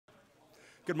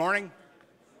Good morning.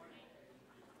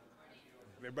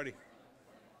 Everybody.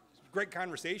 Great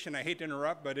conversation. I hate to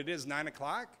interrupt, but it is 9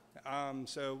 o'clock.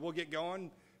 So we'll get going.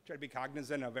 Try to be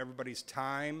cognizant of everybody's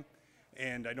time.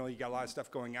 And I know you got a lot of stuff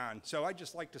going on. So I'd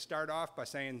just like to start off by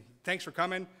saying thanks for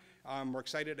coming. We're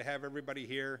excited to have everybody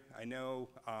here. I know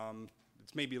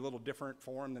it's maybe a little different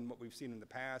forum than what we've seen in the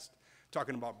past,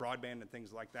 talking about broadband and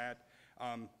things like that.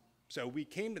 So we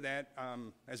came to that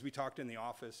as we talked in the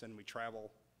office and we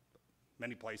travel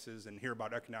many places and hear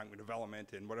about economic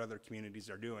development and what other communities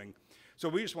are doing. So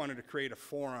we just wanted to create a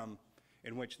forum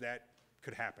in which that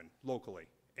could happen locally.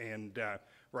 And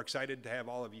we're excited to have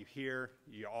all of you here.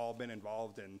 You all been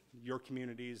involved in your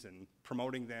communities and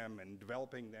promoting them and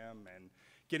developing them and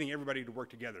getting everybody to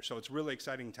work together. So it's a really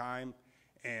exciting time,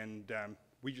 and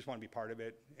we just want to be part of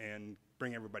it and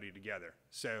bring everybody together.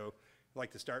 So I'd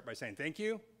like to start by saying thank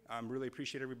you. Really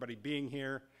appreciate everybody being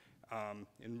here.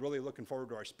 And really looking forward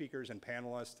to our speakers and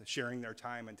panelists sharing their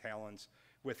time and talents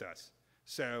with us.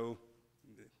 So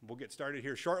we'll get started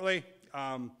here shortly.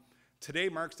 Today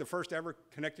marks the first ever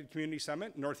Connected Community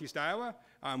Summit in Northeast Iowa.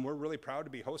 We're really proud to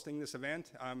be hosting this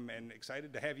event and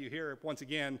excited to have you here once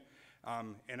again.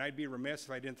 And I'd be remiss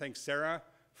if I didn't thank Sarah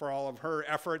for all of her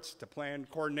efforts to plan,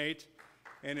 coordinate,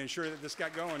 and ensure that this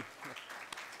got going.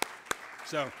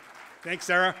 So thanks,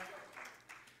 Sarah.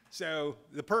 So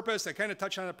the purpose, I kind of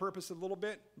touched on the purpose a little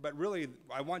bit, but really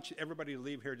I want everybody to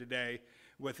leave here today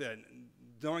with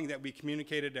knowing that we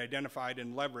communicated, identified,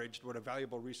 and leveraged what a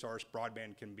valuable resource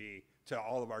broadband can be to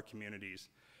all of our communities.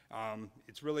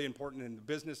 It's really important in the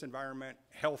business environment,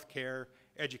 healthcare,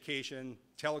 education,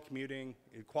 telecommuting,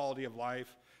 quality of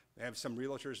life. I have some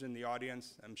realtors in the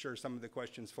audience. I'm sure some of the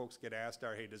questions folks get asked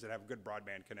are, hey, does it have a good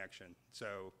broadband connection?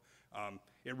 So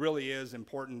it really is an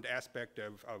important aspect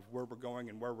of where we're going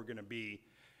and where we're going to be.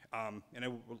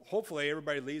 Hopefully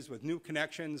everybody leaves with new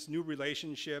connections, new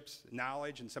relationships,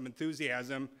 knowledge, and some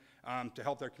enthusiasm to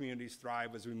help their communities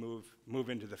thrive as we move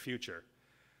into the future.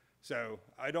 So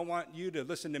I don't want you to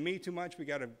listen to me too much. We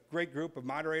got a great group of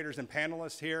moderators and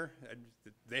panelists here.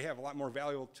 They have a lot more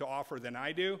value to offer than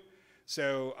I do.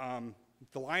 So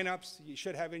the lineups you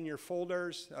should have in your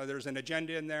folders. There's an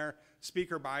agenda in there.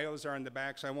 Speaker bios are in the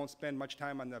back, so I won't spend much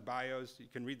time on the bios. You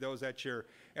can read those at your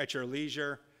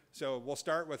leisure. So we'll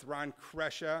start with Ron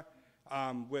Kresha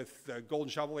with the Golden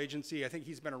Shovel Agency. I think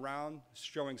he's been around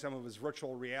showing some of his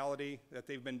virtual reality that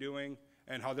they've been doing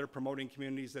and how they're promoting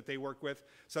communities that they work with.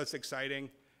 So it's exciting.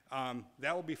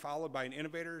 That will be followed by an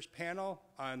innovators panel,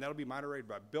 and that'll be moderated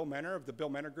by Bill Menner of the Bill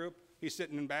Menner Group. He's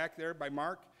sitting in back there by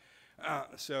Mark.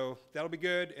 So that'll be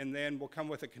good, and then we'll come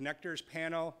with a connectors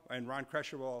panel, and Ron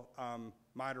Kresha will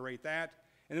moderate that,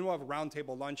 and then we'll have a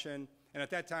roundtable luncheon, and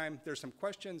at that time, there's some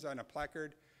questions on a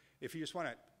placard, if you just want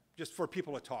to, just for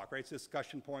people to talk, right? It's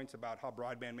discussion points about how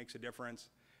broadband makes a difference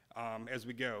as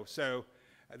we go. So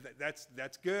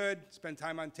that's good. Spend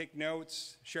time on take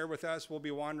notes, share with us. We'll be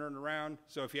wandering around.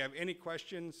 So if you have any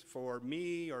questions for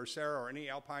me or Sarah or any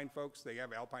Alpine folks, they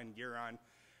have Alpine gear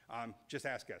on, just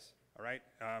ask us. All right,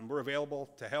 we're available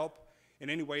to help in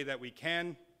any way that we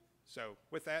can. So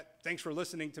with that, thanks for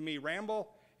listening to me ramble,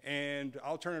 and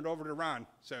I'll turn it over to Ron.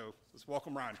 So let's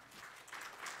welcome Ron.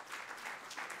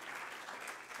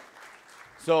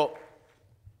 So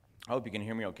I hope you can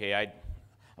hear me okay.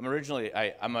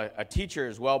 I'm a teacher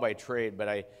as well by trade,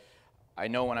 but I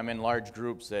know when I'm in large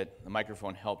groups that the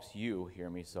microphone helps you hear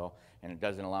me, and it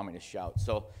doesn't allow me to shout.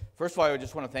 So first of all, I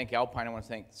just want to thank Alpine. I want to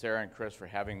thank Sarah and Chris for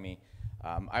having me.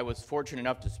 I was fortunate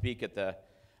enough to speak at the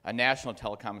National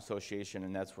Telecom Association,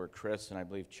 and that's where Chris and I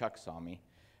believe Chuck saw me.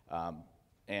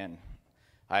 And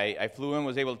I flew in,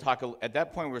 was able to talk, at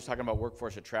that point we were talking about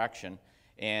workforce attraction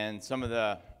and some of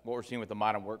what we're seeing with the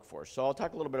modern workforce. So I'll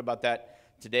talk a little bit about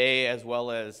that today, as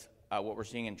well as what we're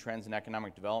seeing in trends in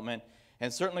economic development,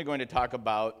 and certainly going to talk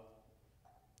about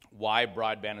why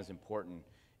broadband is important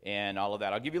and all of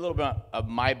that. I'll give you a little bit of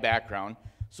my background.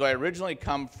 So I originally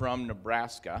come from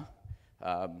Nebraska,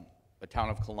 a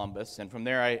town of Columbus, and from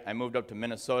there I moved up to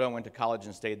Minnesota, went to college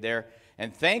and stayed there,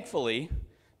 and thankfully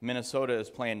Minnesota is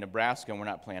playing Nebraska and we're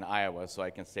not playing Iowa, so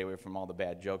I can stay away from all the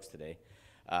bad jokes today.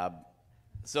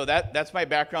 So that's my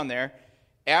background there.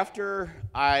 After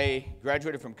I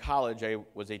graduated from college, I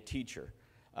was a teacher,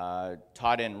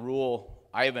 taught in rural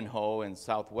Ivanhoe in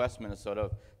southwest Minnesota,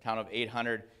 a town of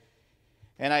 800,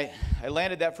 and I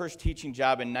landed that first teaching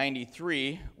job in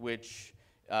 '93, which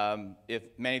if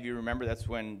many of you remember, that's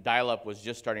when dial-up was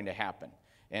just starting to happen.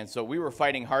 And so we were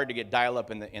fighting hard to get dial-up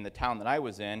in the town that I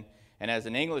was in. And as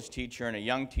an English teacher and a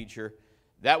young teacher,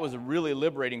 that was really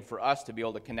liberating for us to be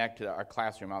able to connect to our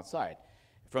classroom outside.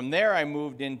 From there, I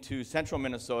moved into central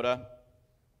Minnesota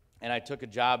and I took a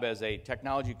job as a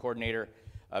technology coordinator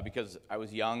because I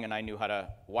was young and I knew how to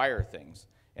wire things.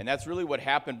 And that's really what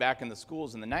happened back in the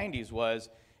schools in the 90s was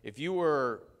if you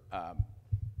were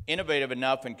innovative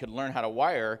enough and could learn how to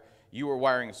wire, you were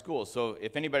wiring a school. So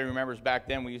if anybody remembers back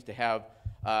then, we used to have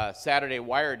Saturday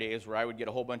wire days where I would get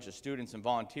a whole bunch of students and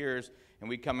volunteers, and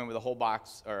we'd come in with a whole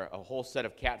box or a whole set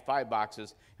of Cat 5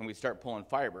 boxes, and we'd start pulling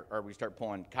fiber, or we'd start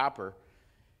pulling copper.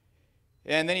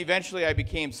 And then eventually I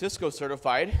became Cisco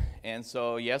certified, and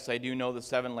so yes, I do know the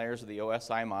 7 layers of the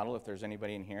OSI model, if there's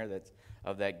anybody in here that's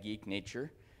of that geek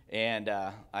nature. And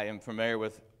I am familiar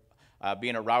with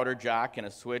being a router jock and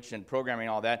a switch and programming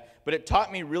and all that. But it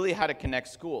taught me really how to connect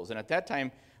schools. And at that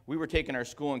time, we were taking our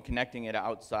school and connecting it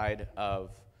outside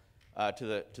of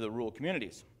to the rural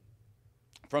communities.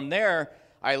 From there,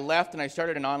 I left and I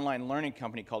started an online learning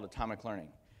company called Atomic Learning.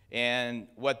 And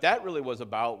what that really was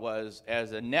about was,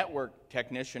 as a network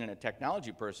technician and a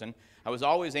technology person, I was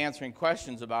always answering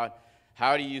questions about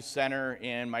how do you center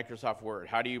in Microsoft Word?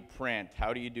 How do you print?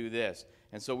 How do you do this?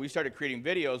 And so we started creating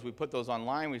videos. We put those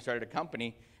online. We started a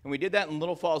company. And we did that in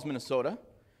Little Falls, Minnesota.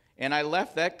 And I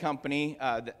left that company.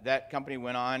 That company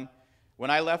went on. When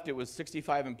I left, it was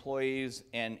 65 employees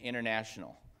and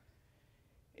international.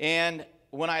 And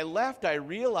when I left, I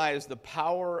realized the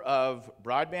power of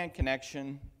broadband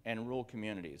connection and rural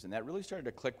communities. And that really started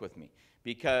to click with me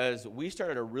because we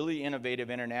started a really innovative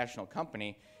international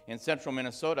company in central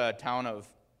Minnesota, a town of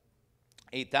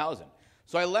 8,000.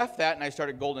 So I left that and I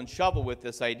started Golden Shovel with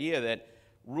this idea that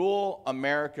rural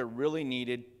America really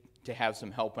needed to have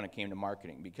some help when it came to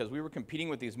marketing because we were competing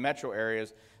with these metro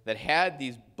areas that had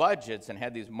these budgets and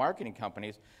had these marketing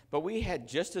companies, but we had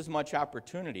just as much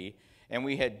opportunity and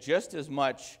we had just as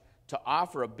much to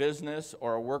offer a business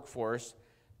or a workforce,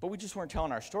 but we just weren't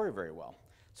telling our story very well.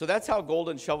 So that's how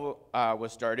Golden Shovel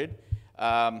was started.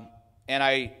 And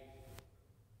I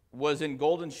was in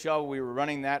Golden Shovel. We were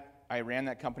running that. I ran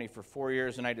that company for 4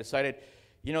 years, and I decided,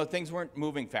 you know, things weren't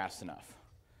moving fast enough.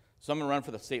 So I'm going to run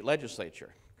for the state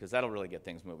legislature because that'll really get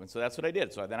things moving. So that's what I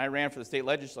did. So then I ran for the state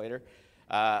legislature.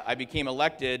 I became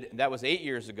elected. That was 8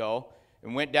 years ago,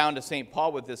 and went down to St.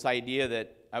 Paul with this idea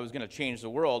that I was going to change the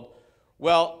world.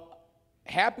 Well,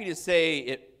 happy to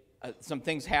say some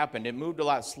things happened. It moved a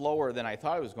lot slower than I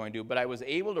thought it was going to, but I was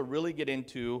able to really get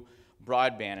into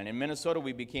broadband. And in Minnesota,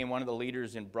 we became one of the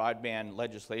leaders in broadband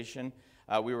legislation.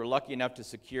 We were lucky enough to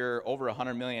secure over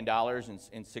 $100 million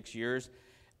in 6 years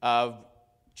of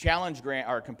challenge grant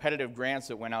or competitive grants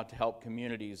that went out to help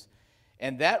communities.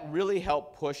 And that really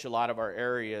helped push a lot of our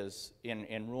areas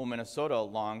in rural Minnesota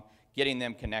along, getting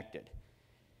them connected.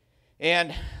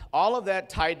 And all of that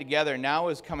tied together now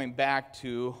is coming back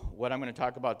to what I'm going to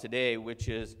talk about today, which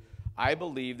is I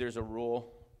believe there's a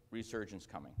rural resurgence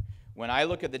coming. When I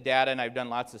look at the data, and I've done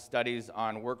lots of studies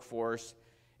on workforce,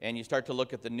 and you start to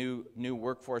look at the new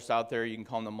workforce out there, you can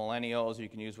call them the millennials, or you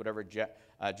can use whatever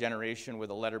generation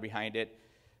with a letter behind it.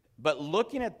 But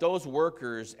looking at those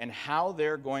workers and how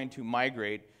they're going to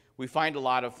migrate, we find a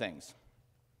lot of things.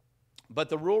 But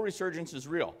the rural resurgence is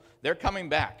real. They're coming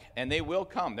back, and they will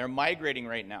come. They're migrating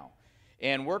right now.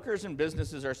 And workers and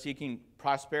businesses are seeking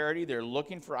prosperity. They're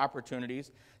looking for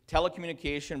opportunities.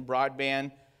 Telecommunication,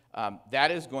 broadband, that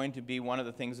is going to be one of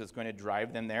the things that's going to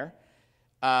drive them there.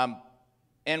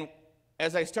 And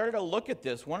as I started to look at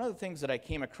this, one of the things that I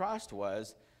came across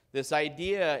was this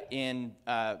idea in,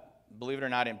 believe it or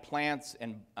not, in plants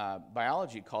and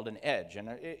biology called an edge. And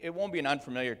it won't be an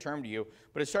unfamiliar term to you,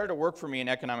 but it started to work for me in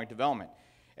economic development.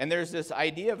 And there's this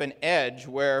idea of an edge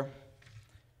where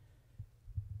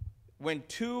when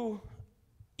two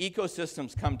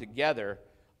ecosystems come together,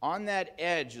 on that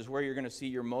edge is where you're going to see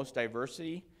your most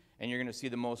diversity and you're going to see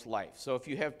the most life. So if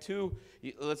you have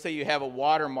let's say you have a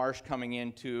water marsh coming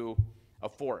into a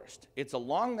forest. It's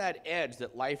along that edge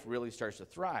that life really starts to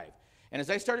thrive. And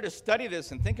as I started to study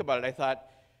this and think about it, I thought,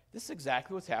 this is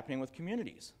exactly what's happening with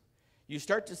communities. You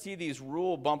start to see these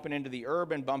rural bumping into the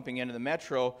urban, bumping into the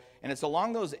metro, and it's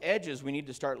along those edges we need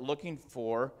to start looking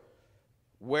for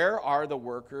where are the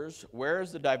workers, where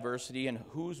is the diversity, and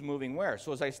who's moving where.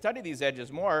 So as I study these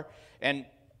edges more, and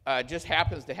just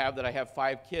happens to have that I have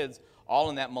 5 kids all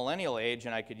in that millennial age,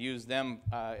 and I could use them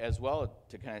as well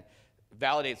to kind of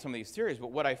validate some of these theories.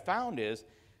 But what I found is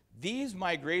these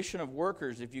migration of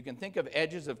workers, if you can think of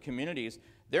edges of communities,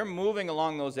 they're moving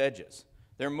along those edges.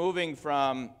 They're moving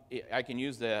from, I can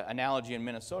use the analogy in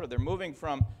Minnesota, they're moving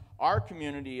from our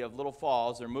community of Little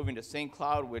Falls, they're moving to St.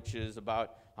 Cloud, which is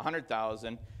about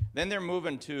 100,000. Then they're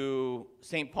moving to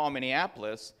St. Paul,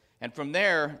 Minneapolis, and from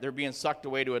there, they're being sucked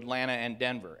away to Atlanta and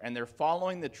Denver. And they're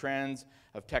following the trends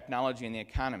of technology and the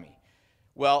economy.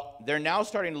 Well, they're now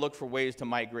starting to look for ways to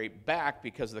migrate back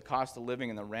because the cost of living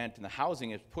and the rent and the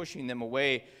housing is pushing them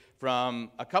away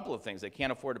from a couple of things. They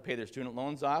can't afford to pay their student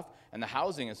loans off, and the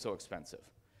housing is so expensive.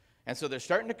 And so they're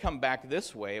starting to come back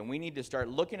this way, and we need to start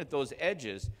looking at those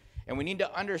edges, and we need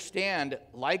to understand,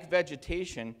 like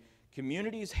vegetation,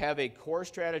 communities have a core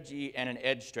strategy and an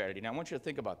edge strategy. Now, I want you to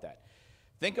think about that.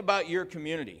 Think about your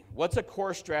community. What's a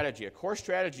core strategy? A core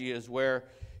strategy is where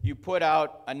you put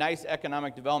out a nice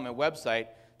economic development website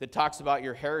that talks about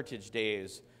your heritage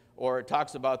days, or it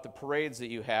talks about the parades that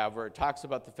you have, or it talks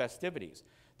about the festivities.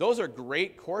 Those are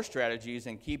great core strategies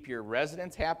and keep your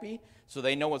residents happy so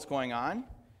they know what's going on,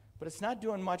 but it's not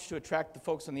doing much to attract the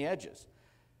folks on the edges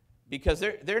because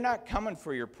they're not coming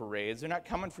for your parades, they're not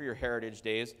coming for your heritage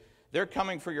days, they're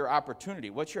coming for your opportunity.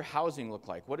 What's your housing look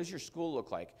like? What does your school look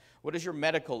like? What does your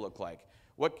medical look like?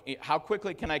 How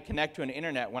quickly can I connect to an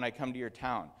internet when I come to your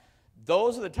town?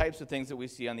 Those are the types of things that we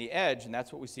see on the edge, and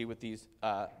that's what we see with these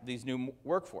new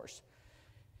workforce.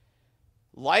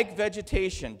 Like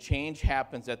vegetation, change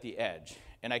happens at the edge.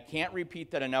 And I can't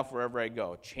repeat that enough wherever I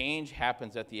go. Change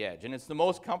happens at the edge. And it's the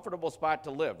most comfortable spot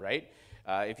to live, right?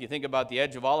 If you think about the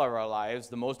edge of all of our lives,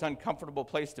 the most uncomfortable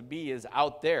place to be is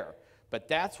out there. But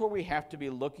that's where we have to be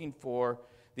looking for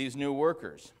these new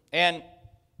workers. And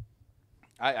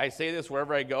I say this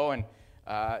wherever I go, and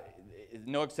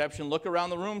no exception, look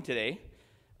around the room today.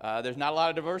 There's not a lot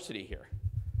of diversity here.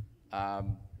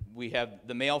 We have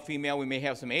the male, female, we may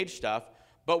have some age stuff,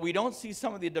 but we don't see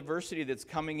some of the diversity that's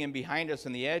coming in behind us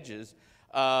on the edges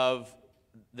of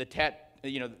the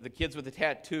kids with the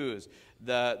tattoos,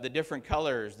 the different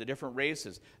colors, the different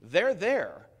races. They're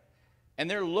there, and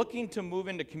they're looking to move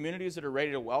into communities that are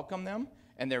ready to welcome them,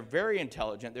 and they're very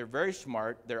intelligent, they're very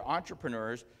smart, they're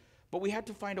entrepreneurs, but we have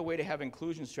to find a way to have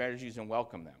inclusion strategies and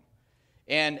welcome them.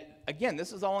 And again,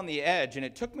 this is all on the edge, and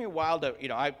it took me a while to,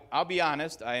 I'll be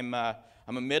honest, I'm a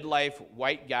midlife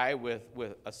white guy with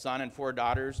a son and 4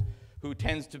 daughters who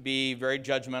tends to be very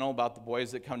judgmental about the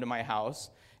boys that come to my house,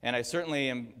 and I certainly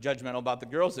am judgmental about the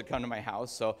girls that come to my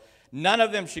house, so none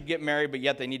of them should get married, but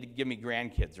yet they need to give me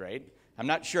grandkids, right? I'm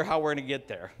not sure how we're going to get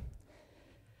there.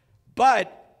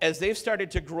 But as they've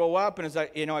started to grow up, and as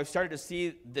I've started to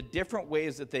see the different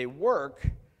ways that they work,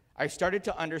 I started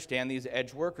to understand these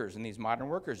edge workers and these modern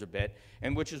workers a bit,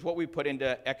 and which is what we put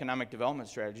into economic development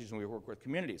strategies when we work with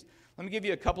communities. Let me give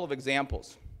you a couple of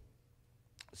examples.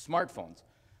 Smartphones.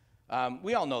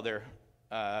 We all know they're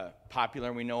popular,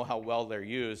 and we know how well they're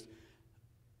used.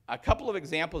 A couple of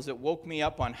examples that woke me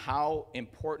up on how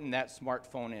important that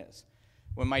smartphone is.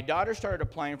 When my daughter started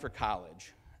applying for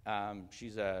college,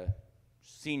 she's a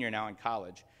senior now in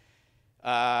college,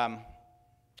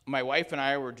 my wife and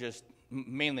I were just,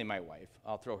 mainly my wife,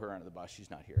 I'll throw her under the bus, she's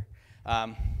not here.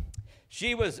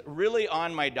 She was really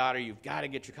on my daughter, you've got to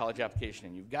get your college application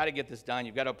in, you've got to get this done,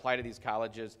 you've got to apply to these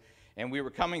colleges. And we were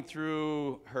coming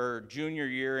through her junior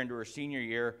year into her senior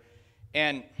year,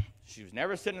 and she was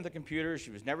never sitting at the computer, she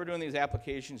was never doing these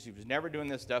applications, she was never doing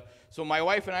this stuff. So my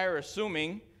wife and I are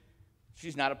assuming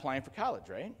she's not applying for college,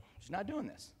 right? She's not doing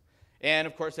this. And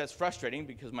of course that's frustrating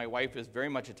because my wife is very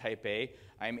much a type A,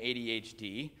 I'm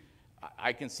ADHD.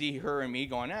 I can see her and me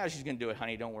going, she's going to do it,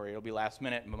 honey, don't worry, it'll be last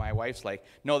minute. But my wife's like,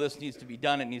 no, this needs to be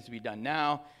done, it needs to be done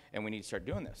now, and we need to start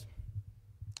doing this.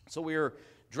 So we were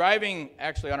driving,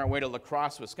 actually on our way to La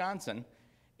Crosse, Wisconsin,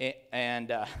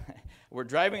 and we're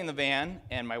driving in the van,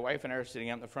 and my wife and I are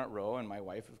sitting out in the front row, and my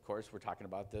wife, of course, we're talking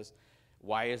about this.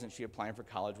 Why isn't she applying for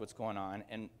college? What's going on?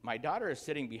 And my daughter is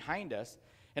sitting behind us,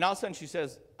 and all of a sudden she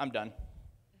says, I'm done.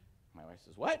 My wife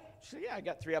says, what? She said, yeah, I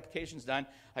got 3 applications done.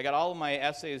 I got all of my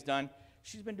essays done.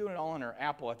 She's been doing it all on her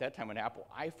Apple, at that time, an Apple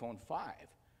iPhone 5.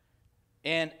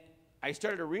 And I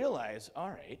started to realize, all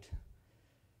right,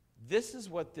 this is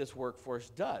what this workforce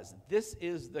does. This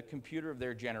is the computer of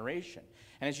their generation.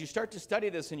 And as you start to study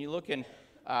this and you look in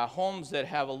homes that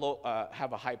have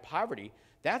a high poverty,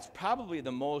 that's probably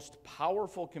the most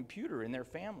powerful computer in their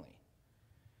family.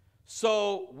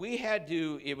 So we had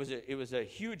to, it was a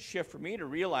huge shift for me to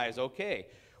realize, okay,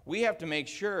 we have to make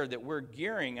sure that we're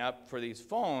gearing up for these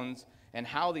phones and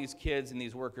how these kids and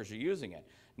these workers are using it.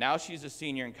 Now she's a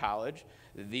senior in college.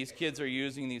 These kids are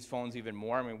using these phones even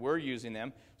more. I mean, we're using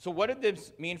them. So what did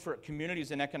this mean for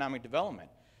communities and economic development?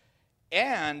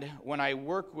 And when I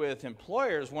work with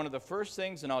employers, one of the first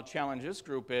things, and I'll challenge this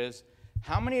group, is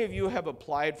how many of you have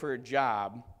applied for a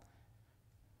job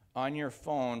on your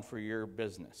phone for your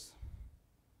business?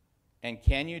 And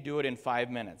can you do it in 5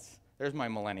 minutes? There's my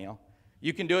millennial.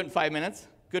 You can do it in 5 minutes?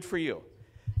 Good for you.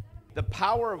 The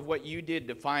power of what you did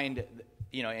to find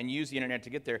and use the internet to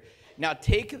get there. Now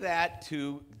take that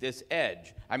to this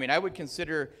edge. I mean, I would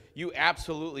consider you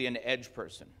absolutely an edge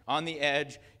person. On the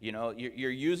edge,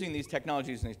 you're using these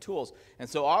technologies and these tools. And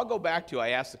so I'll go back to, I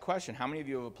asked the question, how many of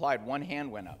you have applied? One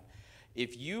hand went up.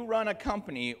 If you run a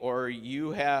company or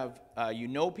you have,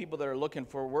 people that are looking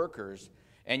for workers,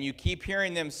 and you keep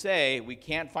hearing them say, we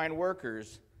can't find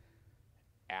workers,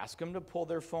 ask them to pull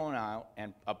their phone out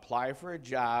and apply for a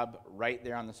job right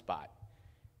there on the spot.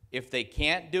 If they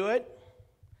can't do it,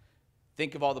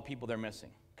 think of all the people they're missing.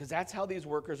 Because that's how these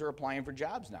workers are applying for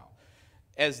jobs now.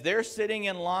 As they're sitting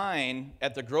in line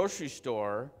at the grocery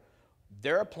store,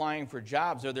 they're applying for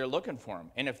jobs or they're looking for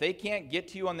them. And if they can't get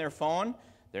to you on their phone,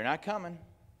 they're not coming.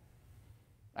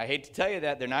 I hate to tell you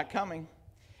that, they're not coming.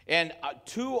 And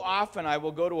too often I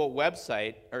will go to a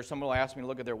website, or someone will ask me to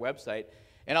look at their website,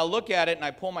 and I'll look at it and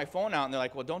I pull my phone out and they're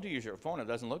like, well, don't use your phone, it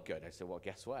doesn't look good. I said, well,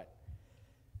 guess what?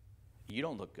 You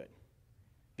don't look good.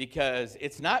 Because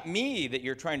it's not me that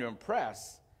you're trying to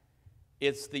impress.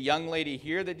 It's the young lady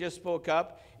here that just spoke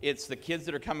up. It's the kids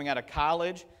that are coming out of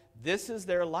college. This is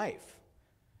their life.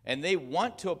 And they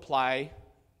want to apply,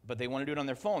 but they want to do it on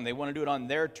their phone. They want to do it on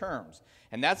their terms.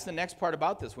 And that's the next part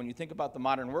about this when you think about the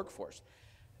modern workforce.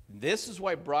 This is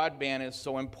why broadband is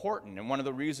so important, and one of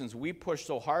the reasons we push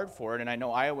so hard for it, and I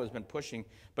know Iowa's been pushing,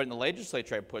 but in the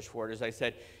legislature I pushed for it, is I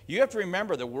said, you have to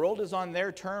remember the world is on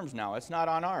their terms now. It's not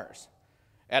on ours.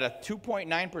 At a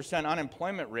 2.9%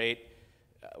 unemployment rate,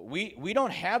 we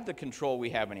don't have the control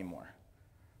we have anymore.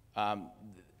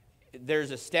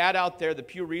 There's a stat out there, the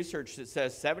Pew Research, that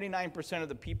says 79% of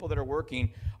the people that are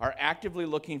working are actively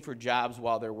looking for jobs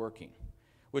while they're working,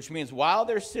 which means while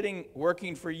they're sitting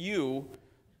working for you,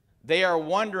 they are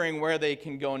wondering where they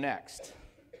can go next.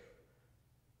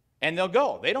 And they'll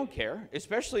go. They don't care,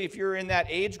 especially if you're in that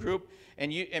age group.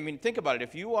 And think about it.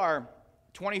 If you are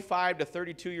 25 to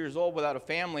 32 years old without a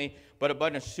family but a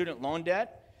bunch of student loan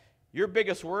debt, your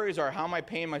biggest worries are, how am I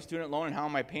paying my student loan and how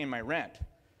am I paying my rent?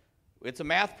 It's a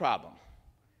math problem.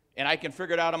 And I can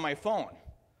figure it out on my phone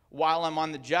while I'm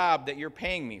on the job that you're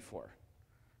paying me for.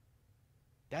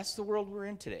 That's the world we're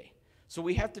in today. So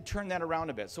we have to turn that around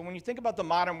a bit. So when you think about the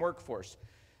modern workforce,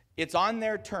 it's on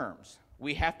their terms.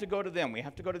 We have to go to them. We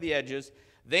have to go to the edges.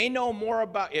 They know more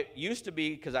about, it used to be,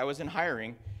 because I was in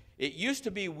hiring, it used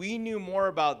to be we knew more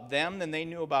about them than they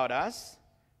knew about us.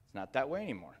 It's not that way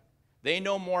anymore. They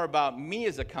know more about me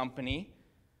as a company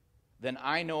than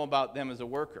I know about them as a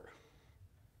worker.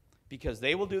 Because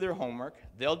they will do their homework,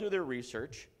 they'll do their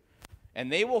research,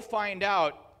 and they will find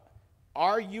out,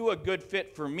 are you a good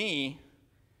fit for me?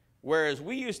 Whereas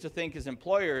we used to think as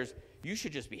employers, you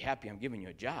should just be happy I'm giving you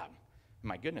a job.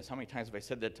 My goodness, how many times have I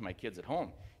said that to my kids at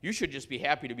home? You should just be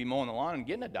happy to be mowing the lawn and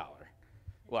getting $1.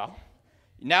 Well,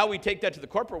 now we take that to the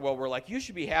corporate world. We're like, you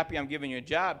should be happy I'm giving you a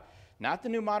job. Not the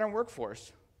new modern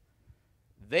workforce.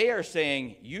 They are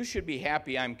saying, you should be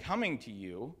happy I'm coming to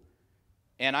you,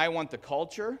 and I want the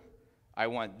culture, I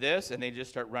want this, and they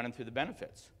just start running through the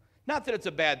benefits. Not that it's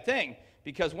a bad thing,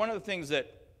 because one of the things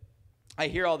that I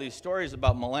hear all these stories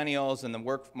about millennials and the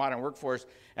modern workforce,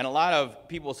 and a lot of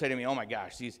people say to me, oh my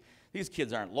gosh, these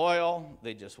kids aren't loyal,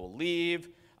 they just will leave,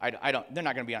 they're not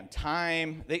going to be on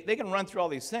time. They can run through all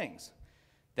these things.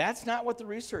 That's not what the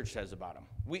research says about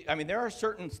them. There are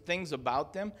certain things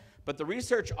about them, but the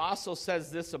research also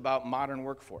says this about modern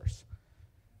workforce.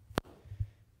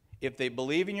 If they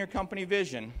believe in your company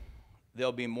vision,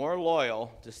 they'll be more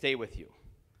loyal to stay with you.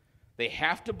 They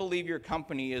have to believe your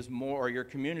company is more, or your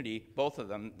community, both of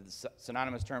them,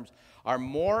 synonymous terms, are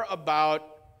more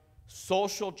about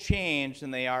social change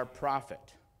than they are profit.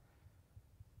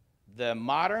 The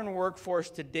modern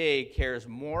workforce today cares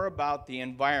more about the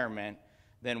environment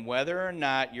than whether or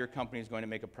not your company is going to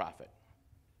make a profit.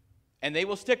 And they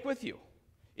will stick with you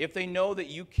if they know that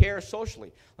you care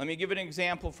socially. Let me give an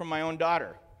example from my own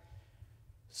daughter.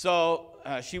 So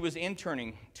she was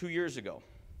interning 2 years ago.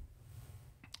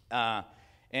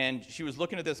 And she was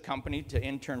looking at this company to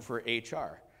intern for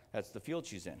HR. That's the field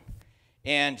she's in.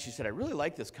 And she said, I really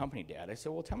like this company, Dad. I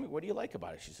said, well, tell me, what do you like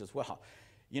about it? She says, well,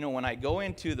 when I go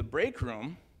into the break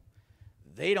room,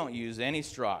 they don't use any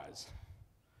straws.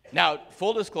 Now,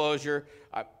 full disclosure,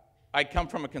 I come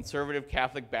from a conservative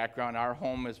Catholic background. Our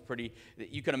home is pretty,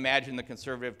 you can imagine the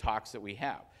conservative talks that we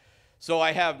have. So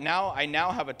I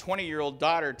now have a 20-year-old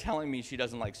daughter telling me she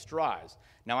doesn't like straws.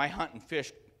 Now, I hunt and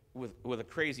fish with a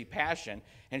crazy passion,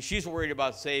 and she's worried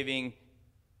about saving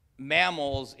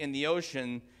mammals in the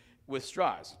ocean with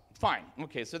straws. Fine.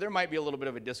 Okay, so there might be a little bit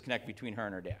of a disconnect between her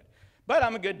and her dad. But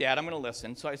I'm a good dad. I'm going to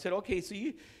listen. So I said, okay, so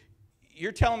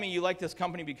you're telling me you like this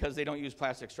company because they don't use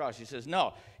plastic straws. She says,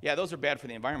 no. Yeah, those are bad for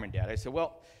the environment, Dad. I said,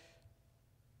 well,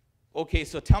 Okay,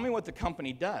 so tell me what the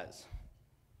company does.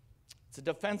 It's a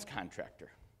defense contractor.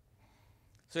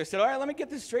 So I said, all right, let me get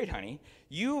this straight, honey.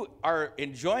 You are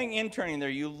enjoying interning there.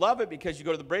 You love it because you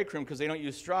go to the break room because they don't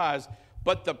use straws.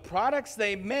 But the products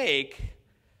they make,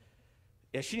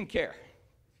 yeah, she didn't care.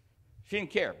 She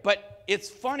didn't care. But it's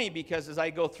funny because as I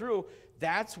go through,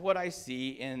 that's what I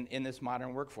see in this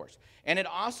modern workforce. And it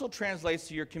also translates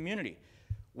to your community.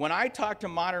 When I talk to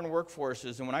modern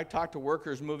workforces and when I talk to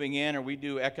workers moving in or we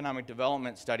do economic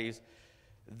development studies,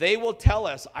 they will tell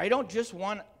us, I don't just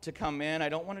want to come in, I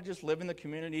don't want to just live in the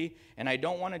community, and I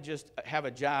don't want to just have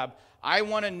a job. I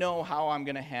want to know how I'm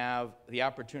going to have the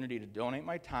opportunity to donate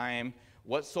my time,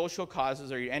 what social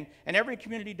causes are you, and every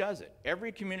community does it.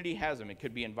 Every community has them. It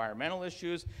could be environmental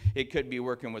issues, it could be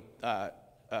working with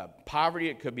poverty,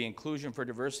 it could be inclusion for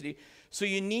diversity. So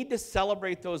you need to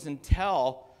celebrate those and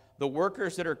tell the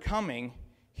workers that are coming,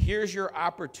 here's your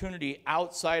opportunity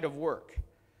outside of work.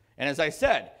 And as I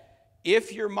said,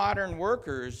 if your modern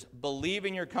workers believe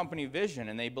in your company vision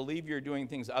and they believe you're doing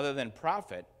things other than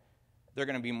profit, they're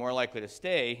going to be more likely to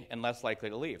stay and less likely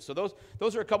to leave. So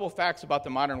those are a couple of facts about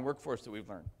the modern workforce that we've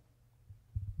learned.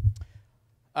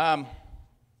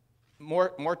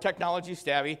 More technology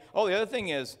savvy. Oh, the other thing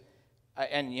is,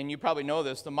 and you probably know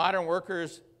this, the modern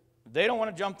workers, they don't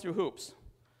want to jump through hoops.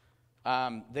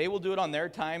 They will do it on their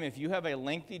time. If you have a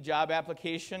lengthy job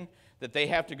application that they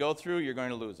have to go through, you're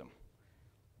going to lose them.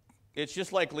 It's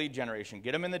just like lead generation.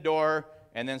 Get them in the door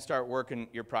and then start working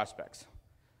your prospects.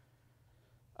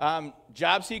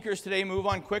 Job seekers today move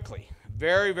on quickly,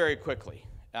 very, very quickly.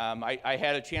 I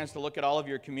had a chance to look at all of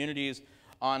your communities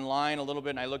online a little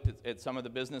bit, and I looked at some of the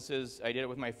businesses. I did it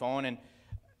with my phone, and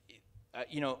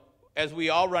as we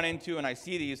all run into, and I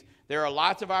see these, there are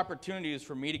lots of opportunities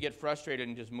for me to get frustrated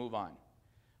and just move on.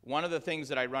 One of the things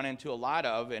that I run into a lot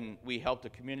of, and we helped a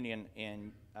community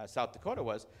in South Dakota,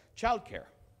 was childcare.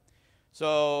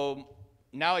 So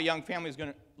now a young family is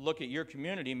going to look at your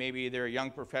community. Maybe they're a young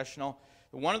professional.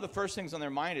 One of the first things on their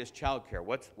mind is childcare.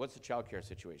 What's the childcare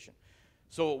situation?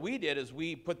 So what we did is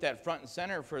we put that front and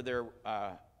center for their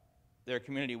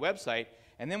community website,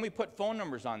 and then we put phone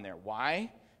numbers on there.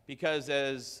 Why? Because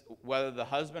as whether the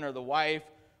husband or the wife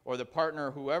or the partner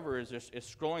or whoever is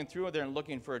scrolling through there and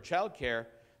looking for a childcare,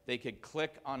 they could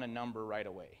click on a number right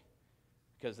away.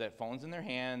 Because that phone's in their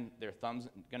hand, their thumb's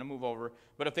going to move over.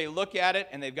 But if they look at it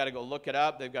and they've got to go look it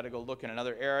up, they've got to go look in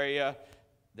another area,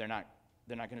 they're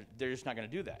just not going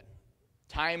to do that.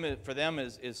 Time for them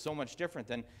is so much different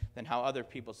than how other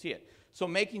people see it. So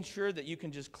making sure that you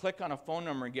can just click on a phone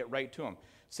number and get right to them.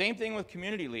 Same thing with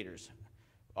community leaders.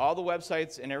 All the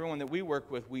websites and everyone that we work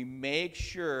with, we make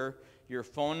sure your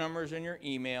phone numbers and your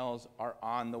emails are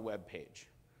on the web page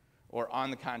or on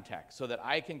the contact so that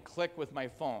I can click with my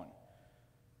phone.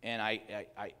 And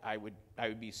I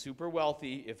would be super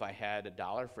wealthy if I had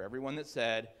 $1 for everyone that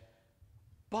said,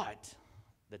 but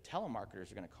the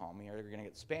telemarketers are going to call me or they're going to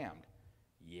get spammed.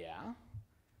 Yeah,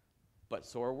 but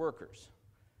so are workers.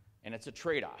 And it's a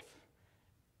trade-off.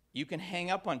 You can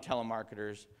hang up on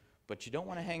telemarketers, but you don't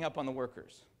want to hang up on the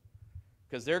workers.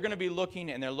 Because they're going to be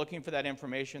looking, and they're looking for that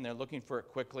information, they're looking for it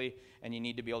quickly, and you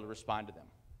need to be able to respond to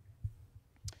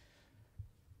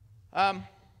them.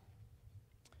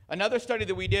 Another study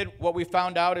that we did, what we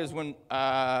found out is when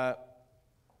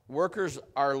workers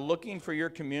are looking for your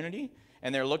community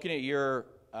and they're looking at your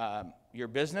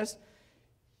business,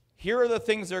 here are the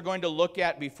things they're going to look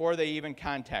at before they even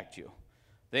contact you.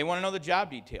 They want to know the job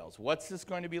details. What's this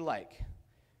going to be like?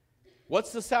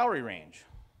 What's the salary range?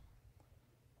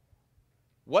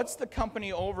 What's the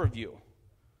company overview?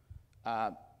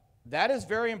 That is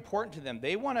very important to them.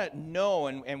 They want to know,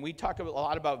 and we talk a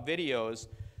lot about videos,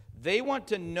 they want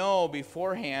to know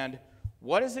beforehand,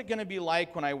 what is it going to be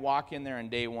like when I walk in there on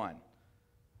day one?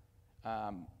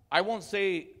 I won't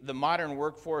say the modern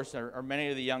workforce or many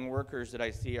of the young workers that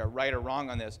I see are right or wrong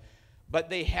on this, but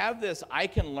they have this I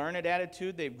can learn it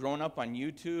attitude. They've grown up on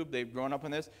YouTube. They've grown up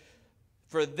on this.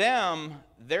 For them,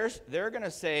 they're going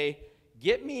to say,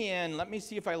 get me in, let me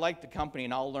see if I like the company,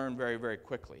 and I'll learn very, very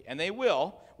quickly. And they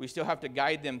will. We still have to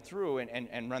guide them through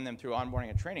and run them through onboarding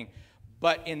and training.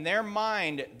 But in their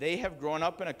mind, they have grown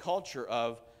up in a culture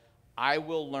of, I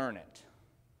will learn it.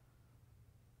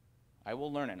 I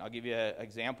will learn it. I'll give you an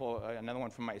example, another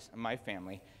one from my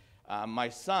family. My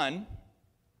son,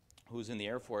 who's in the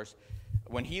Air Force,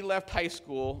 when he left high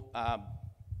school, and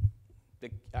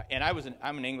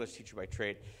I'm an English teacher by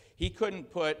trade, he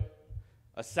couldn't put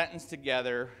a sentence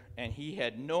together, and he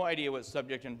had no idea what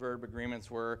subject and verb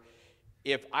agreements were.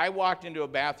 If I walked into a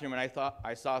bathroom and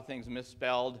I saw things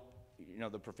misspelled,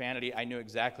 the profanity, I knew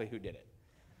exactly who did it,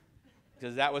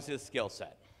 because that was his skill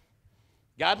set.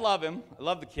 God love him. I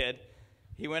love the kid.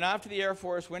 He went off to the Air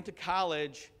Force, went to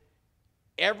college,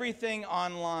 everything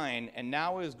online, and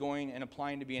now is going and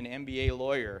applying to be an MBA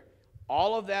lawyer.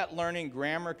 All of that learning,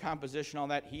 grammar, composition, all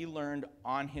that, he learned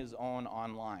on his own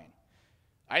online.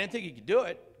 I didn't think he could do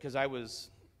it because I was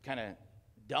kind of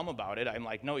dumb about it. I'm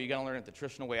like, no, you got to learn it the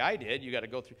traditional way I did. You got to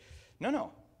go through.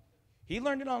 No. He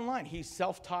learned it online. He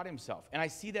self-taught himself. And I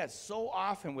see that so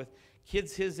often with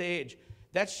kids his age.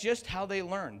 That's just how they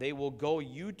learn. They will go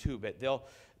YouTube it.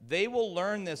 They will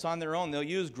learn this on their own. They'll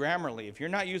use Grammarly. If you're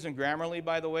not using Grammarly,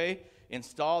 by the way,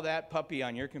 install that puppy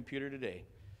on your computer today.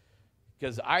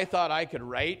 Because I thought I could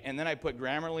write, and then I put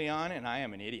Grammarly on, and I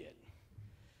am an idiot.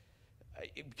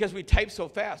 Because we type so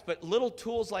fast. But little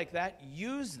tools like that,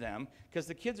 use them, because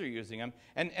the kids are using them.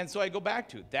 And so I go back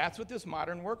to, that's what this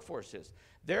modern workforce is.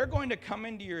 They're going to come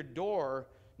into your door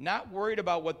not worried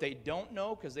about what they don't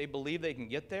know, because they believe they can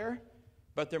get there,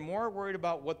 but they're more worried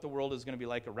about what the world is going to be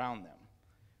like around them.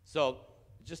 So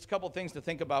just a couple things to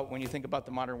think about when you think about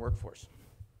the modern workforce.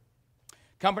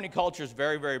 Company culture is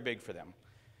very, very big for them.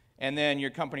 And then your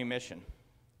company mission.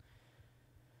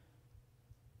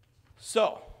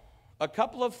 So, a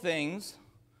couple of things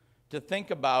to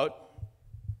think about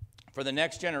for the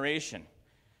next generation.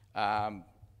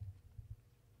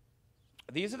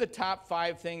 These are the top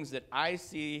 5 things that I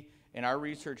see and our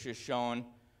research has shown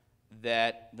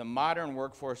that the modern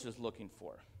workforce is looking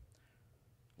for.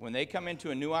 When they come into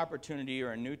a new opportunity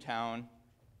or a new town,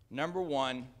 number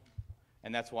 1,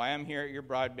 and that's why I'm here at your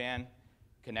broadband,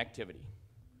 connectivity.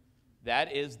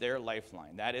 That is their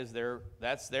lifeline.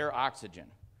 That's their oxygen.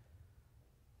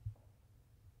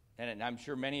 And I'm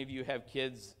sure many of you have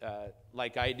kids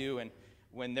like I do, and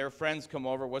when their friends come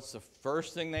over, what's the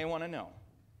first thing they want to know?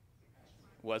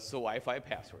 What's the Wi-Fi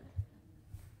password?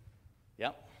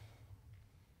 Yep.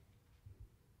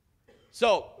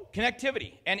 So,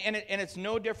 connectivity, and it's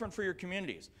no different for your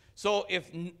communities. So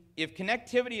if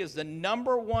connectivity is the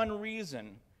number 1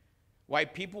 reason why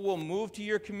people will move to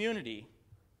your community,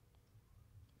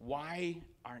 why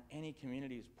aren't any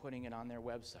communities putting it on their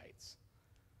websites?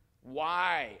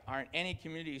 Why aren't any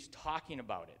communities talking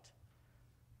about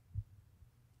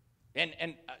it?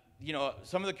 And you know,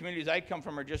 some of the communities I come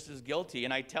from are just as guilty,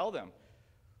 and I tell them,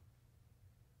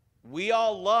 we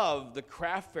all love the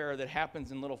craft fair that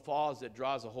happens in Little Falls that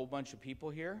draws a whole bunch of people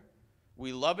here.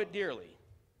 We love it dearly.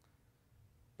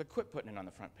 But quit putting it on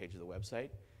the front page of the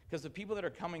website, because the people that are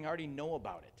coming already know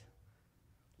about it.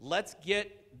 Let's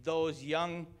get those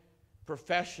young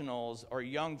professionals or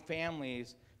young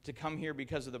families to come here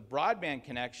because of the broadband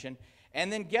connection.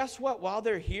 And then guess what? While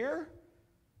they're here,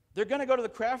 they're going to go to the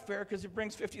craft fair because it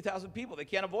brings 50,000 people. They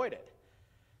can't avoid it.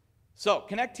 So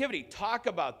connectivity, talk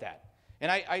about that.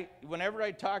 And I whenever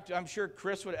I talk to, I'm sure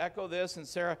Chris would echo this, and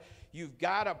Sarah, you've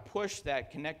got to push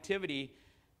that connectivity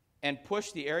and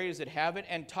push the areas that have it,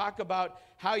 and talk about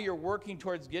how you're working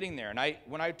towards getting there. And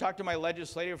when I talk to my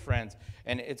legislative friends,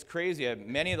 and it's crazy,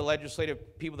 many of the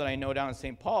legislative people that I know down in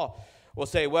St. Paul will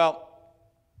say, well,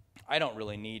 I don't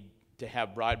really need to have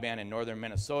broadband in northern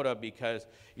Minnesota because,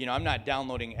 you know, I'm not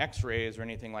downloading x-rays or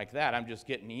anything like that. I'm just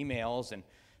getting emails. And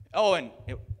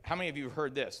how many of you have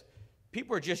heard this?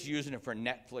 People are just using it for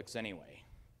Netflix anyway.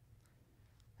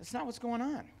 That's not what's going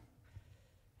on.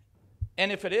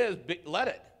 And if it is, let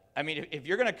it. I mean, if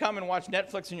you're going to come and watch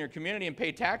Netflix in your community and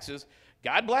pay taxes,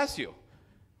 God bless you.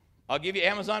 I'll give you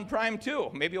Amazon Prime too.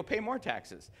 Maybe you'll pay more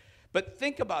taxes. But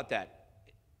think about that.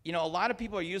 You know, a lot of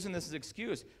people are using this as an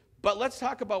excuse. But let's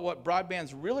talk about what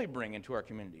broadbands really bring into our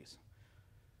communities.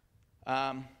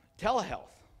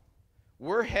 Telehealth.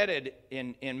 We're headed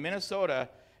in Minnesota,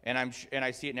 and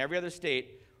I see it in every other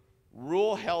state,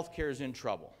 rural health care is in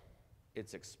trouble.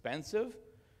 It's expensive,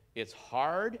 it's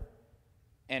hard,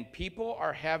 and people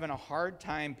are having a hard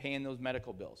time paying those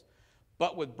medical bills.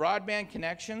 But with broadband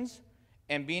connections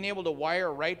and being able to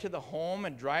wire right to the home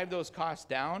and drive those costs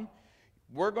down,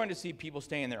 we're going to see people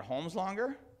stay in their homes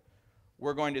longer,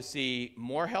 we're going to see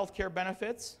more health care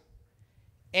benefits,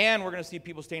 and we're going to see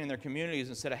people staying in their communities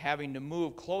instead of having to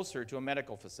move closer to a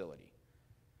medical facility.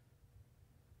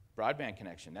 Broadband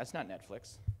connection, that's not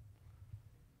Netflix.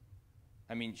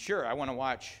 I mean, sure, I want to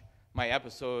watch my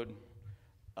episode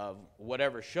of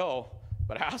whatever show,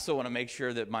 but I also want to make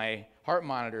sure that my heart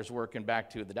monitor is working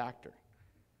back to the doctor.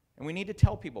 And we need to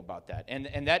tell people about that.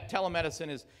 And that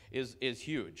telemedicine is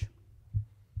huge.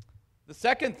 The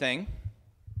second thing,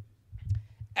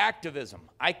 activism.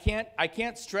 I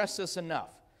can't stress this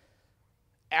enough.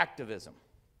 Activism.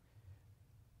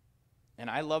 And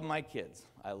I love my kids.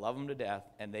 I love them to death,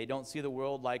 and they don't see the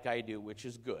world like I do, which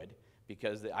is good,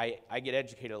 because I get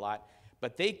educated a lot.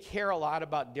 But they care a lot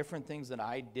about different things that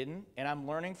I didn't, and I'm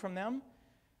learning from them.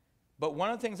 But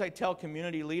one of the things I tell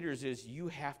community leaders is you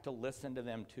have to listen to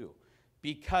them too,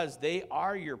 because they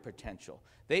are your potential.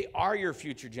 They are your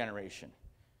future generation.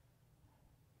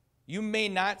 You may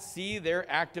not see their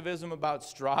activism about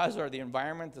straws or the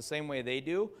environment the same way they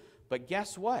do, but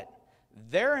guess what?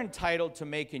 They're entitled to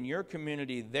making your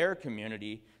community their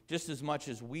community just as much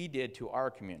as we did to our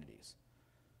communities.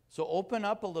 So open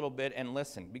up a little bit and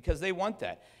listen, because they want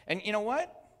that. And you know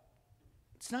what?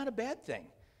 It's not a bad thing.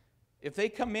 If they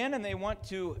come in and they want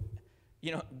to,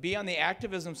 be on the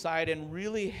activism side and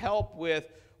really help with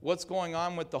what's going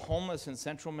on with the homeless in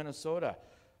central Minnesota,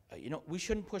 we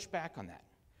shouldn't push back on that.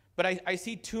 But I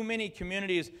see too many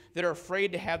communities that are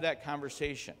afraid to have that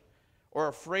conversation, or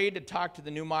afraid to talk to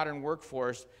the new modern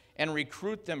workforce and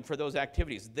recruit them for those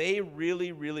activities. They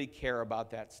really, really care about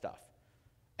that stuff.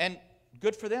 And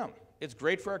good for them. It's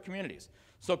great for our communities.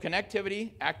 So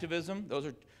connectivity, activism, those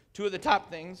are two of the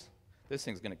top things. This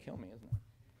thing's going to kill me, isn't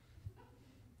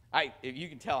it? If you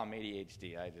can tell I'm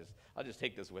ADHD, I'll just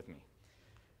take this with me.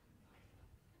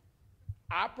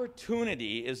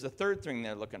 Opportunity is the third thing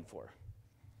they're looking for.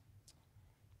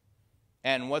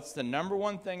 And what's the number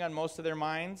one thing on most of their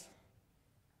minds?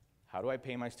 How do I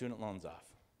pay my student loans off?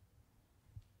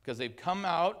 Because they've come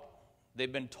out,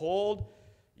 they've been told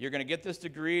you're going to get this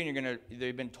degree, and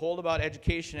they've been told about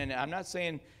education. And I'm not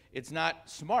saying it's not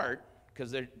smart,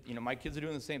 because my kids are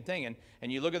doing the same thing.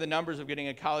 And you look at the numbers of getting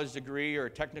a college degree or a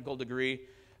technical degree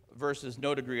versus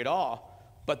no degree at all.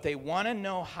 But they want to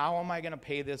know, how am I going to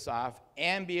pay this off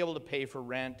and be able to pay for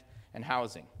rent and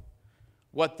housing?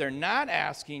 What they're not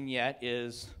asking yet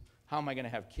is, how am I going to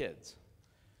have kids?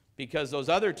 Because those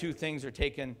other two things are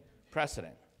taking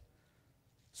precedent.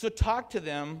 So talk to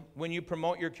them when you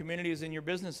promote your communities and your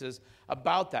businesses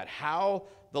about that, how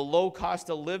the low cost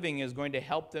of living is going to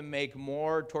help them make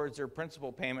more towards their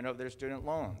principal payment of their student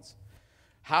loans,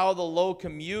 how the low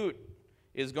commute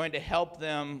is going to help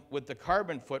them with the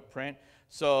carbon footprint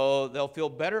so they'll feel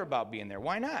better about being there.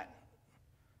 Why not?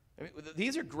 I mean,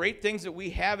 these are great things that we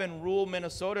have in rural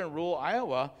Minnesota and rural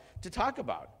Iowa to talk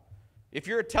about. If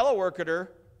you're a teleworker,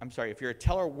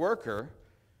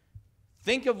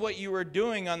 think of what you were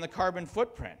doing on the carbon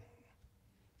footprint.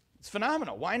 It's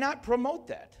phenomenal. Why not promote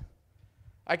that?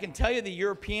 I can tell you the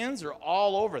Europeans are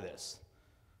all over this,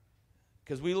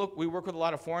 because we work with a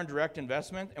lot of foreign direct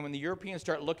investment, and when the Europeans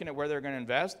start looking at where they're going to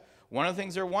invest, one of the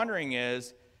things they're wondering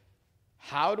is,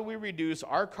 how do we reduce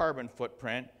our carbon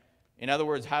footprint? In other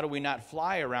words, how do we not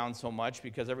fly around so much,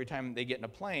 because every time they get in a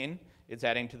plane, it's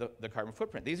adding to the carbon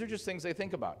footprint. These are just things they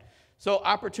think about. So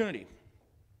opportunity.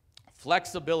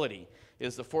 Flexibility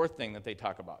is the fourth thing that they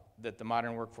talk about, that the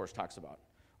modern workforce talks about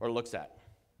or looks at.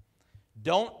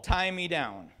 Don't tie me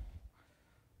down.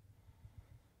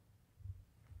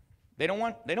 They don't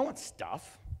want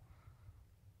stuff.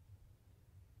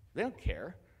 They don't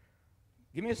care.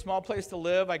 Give me a small place to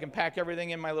live. I can pack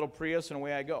everything in my little Prius and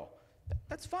away I go.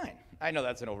 That's fine. I know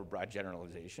that's an overbroad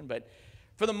generalization, but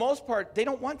for the most part, they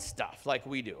don't want stuff like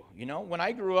we do. When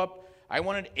I grew up, I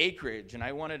wanted acreage, and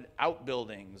I wanted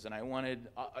outbuildings, and I wanted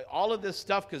all of this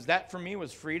stuff, because that for me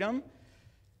was freedom.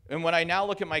 And when I now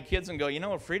look at my kids and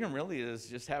go, freedom really is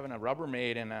just having a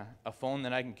Rubbermaid and a phone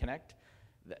that I can connect.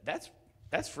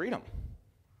 That's freedom.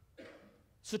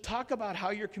 So talk about how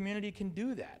your community can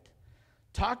do that.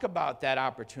 Talk about that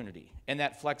opportunity and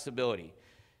that flexibility.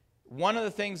 One of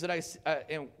the things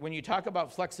that when you talk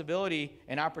about flexibility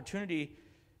and opportunity,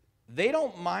 they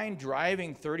don't mind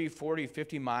driving 30, 40,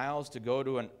 50 miles to go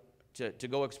to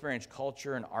go experience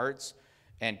culture and arts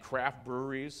and craft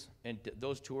breweries and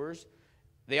those tours.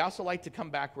 They also like to come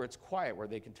back where it's quiet, where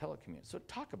they can telecommute. So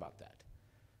talk about that.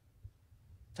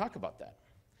 Talk about that.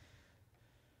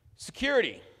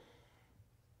 Security.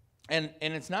 And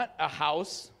it's not a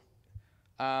house.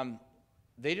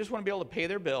 They just want to be able to pay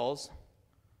their bills.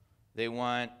 They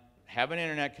have an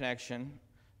internet connection.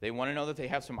 They want to know that they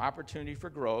have some opportunity for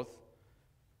growth.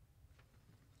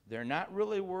 They're not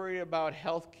really worried about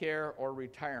health care or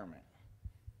retirement.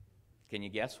 Can you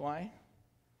guess why?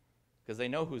 Because they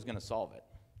know who's going to solve it.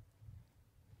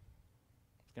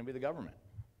 It's going to be the government.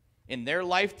 In their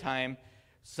lifetime,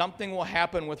 something will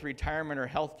happen with retirement or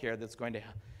health care that's going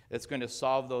to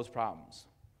solve those problems.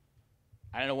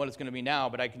 I don't know what it's going to be now,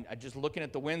 but I just looking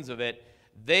at the winds of it,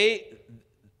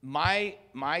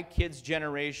 my kids'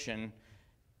 generation,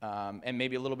 and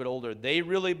maybe a little bit older, they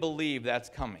really believe that's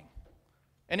coming.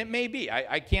 And it may be.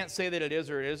 I can't say that it is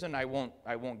or it isn't. I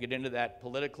won't get into that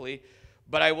politically.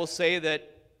 But I will say that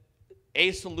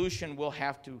a solution will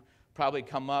have to probably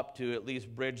come up to at least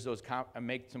bridge those,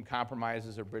 make some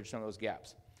compromises or bridge some of those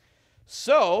gaps.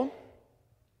 So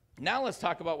now let's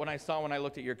talk about what I saw when I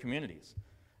looked at your communities.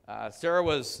 Sarah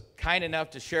was kind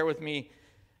enough to share with me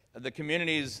the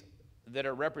communities that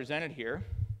are represented here.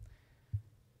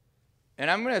 And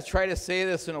I'm going to try to say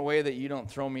this in a way that you don't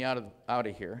throw me out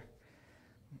of here.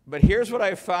 But here's what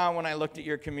I found when I looked at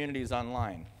your communities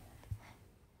online.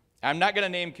 I'm not going to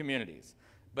name communities,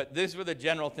 but these were the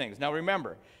general things. Now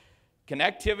remember,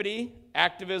 connectivity,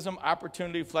 activism,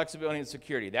 opportunity, flexibility, and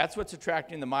security. That's what's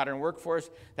attracting the modern workforce.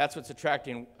 That's what's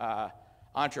attracting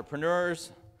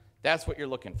entrepreneurs. That's what you're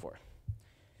looking for.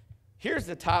 Here's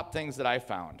the top things that I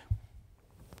found.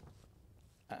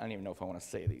 I don't even know if I want to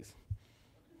say these.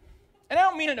 And I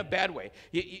don't mean it in a bad way.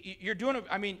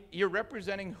 You're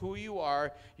representing who you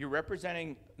are. You're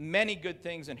representing many good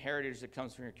things and heritage that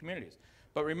comes from your communities.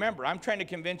 But remember, I'm trying to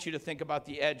convince you to think about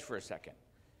the edge for a second.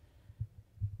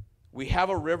 We have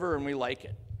a river and we like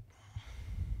it.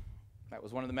 That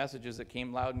was one of the messages that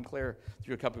came loud and clear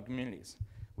through a couple of communities.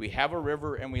 We have a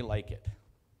river and we like it.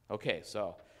 Okay,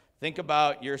 so think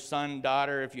about your son,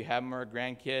 daughter, if you have them, or a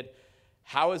grandkid.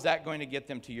 How is that going to get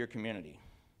them to your community?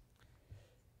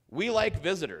 We like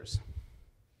visitors.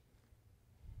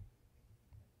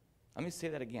 Let me say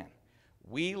that again.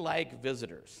 We like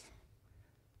visitors.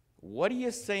 What are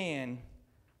you saying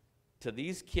to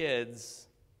these kids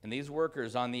and these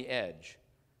workers on the edge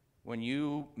when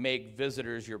you make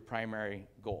visitors your primary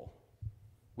goal?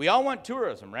 We all want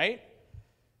tourism, right?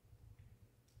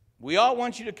 We all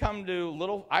want you to come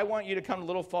to I want you to come to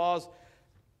Little Falls,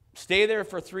 stay there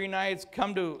for 3 nights,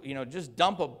 come to, just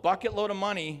dump a bucket load of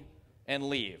money and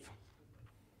leave.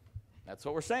 That's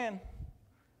what we're saying.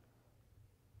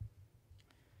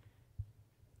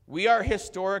 We are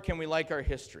historic and we like our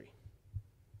history.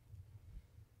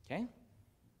 Okay?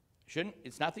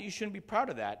 It's not that you shouldn't be proud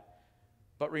of that,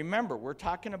 but remember, we're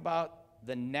talking about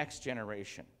the next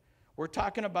generation. We're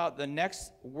talking about the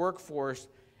next workforce,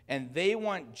 and they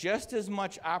want just as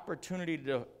much opportunity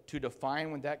to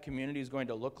define what that community is going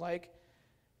to look like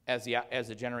as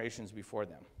the generations before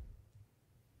them.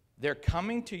 They're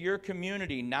coming to your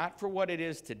community not for what it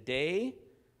is today,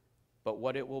 but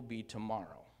what it will be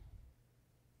tomorrow.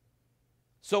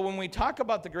 So when we talk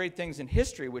about the great things in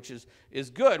history, which is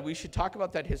good, we should talk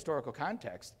about that historical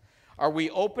context. Are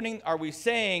we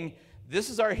saying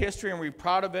this is our history and we're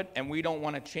proud of it and we don't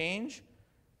want to change,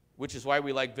 which is why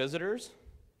we like visitors?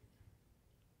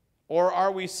 Or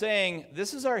are we saying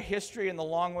this is our history and the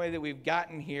long way that we've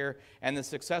gotten here and the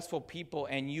successful people,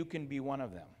 and you can be one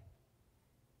of them?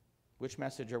 Which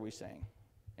message are we saying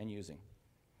and using?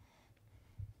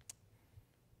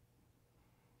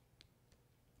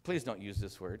 Please don't use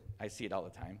this word. I see it all the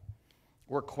time.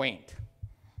 We're quaint.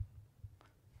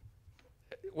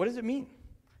 What does it mean?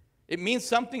 It means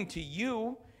something to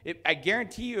you. I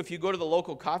guarantee you, if you go to the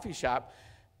local coffee shop,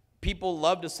 people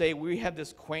love to say, we have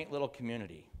this quaint little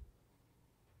community.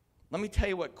 Let me tell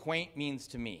you what quaint means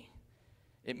to me.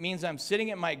 It means I'm sitting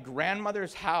at my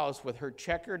grandmother's house with her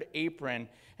checkered apron,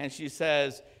 and she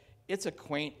says, it's a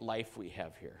quaint life we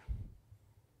have here.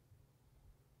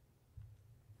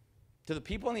 To the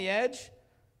people on the edge,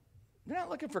 they're not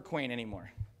looking for quaint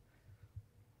anymore.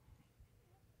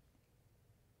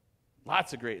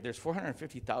 There's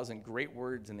 450,000 great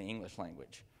words in the English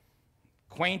language.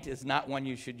 Quaint is not one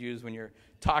you should use when you're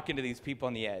talking to these people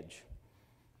on the edge.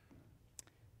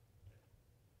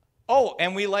 Oh,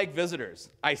 and we like visitors.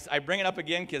 I bring it up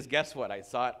again because guess what? I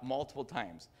saw it multiple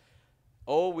times.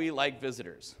 Oh, we like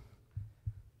visitors.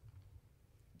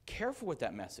 Careful with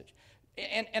that message.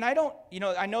 And I don't,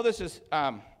 I know this is,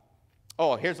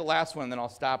 here's the last one, then I'll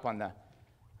stop on the.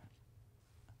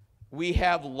 We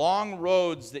have long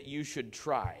roads that you should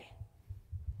try.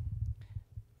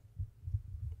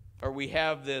 Or we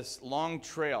have this long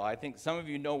trail. I think some of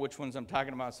you know which ones I'm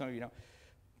talking about, some of you don't.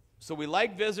 So we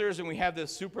like visitors and we have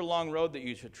this super long road that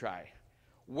you should try.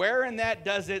 Where in that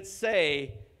does it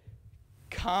say,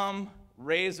 come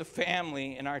raise a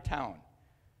family in our town?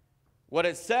 What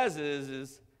it says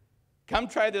is come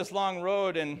try this long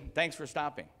road and thanks for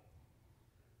stopping.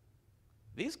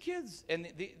 These kids and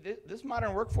this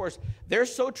modern workforce, they're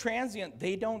so transient,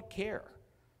 they don't care.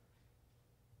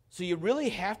 So you really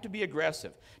have to be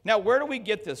aggressive. Now, where do we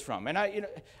get this from? And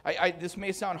this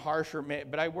may sound harsh,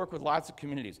 but I work with lots of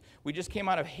communities. We just came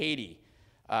out of Haiti.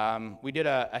 We did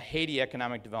a Haiti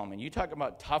economic development. You talk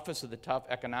about toughest of the tough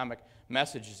economic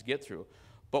messages to get through.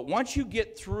 But once you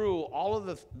get through all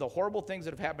of the horrible things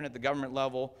that have happened at the government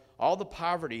level, all the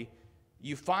poverty,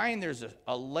 you find there's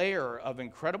a layer of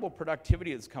incredible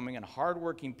productivity that's coming in,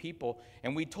 hardworking people,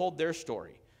 and we told their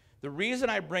story. The reason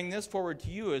I bring this forward to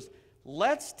you is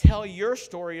let's tell your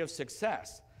story of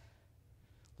success.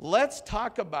 Let's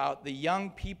talk about the young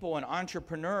people and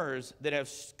entrepreneurs that have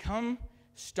come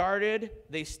started,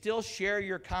 they still share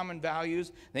your common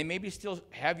values, they maybe still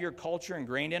have your culture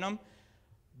ingrained in them,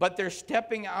 but they're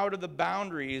stepping out of the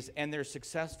boundaries and they're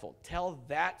successful. Tell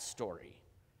that story.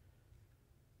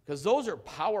 Because those are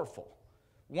powerful.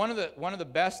 One of the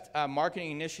best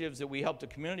marketing initiatives that we helped the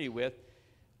community with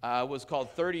was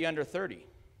called 30 Under 30.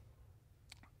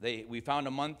 We found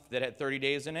a month that had 30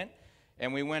 days in it,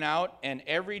 and we went out, and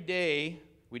every day,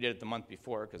 we did it the month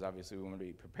before, because obviously we wanted to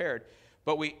be prepared,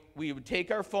 but we would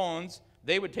take our phones,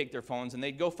 they would take their phones, and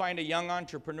they'd go find a young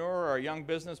entrepreneur or a young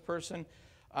business person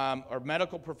or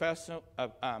medical professional,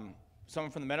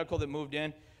 someone from the medical that moved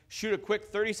in, shoot a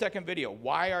quick 30-second video.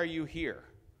 Why are you here?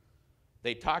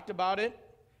 They talked about it,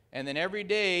 and then every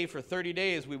day for 30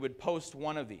 days, we would post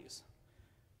one of these.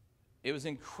 It was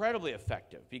incredibly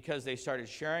effective because they started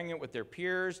sharing it with their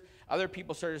peers. Other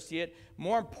people started to see it.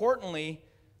 More importantly,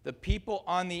 the people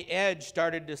on the edge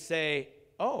started to say,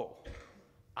 oh,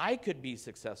 I could be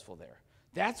successful there.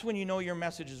 That's when you know your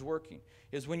message is working,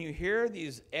 is when you hear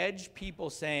these edge people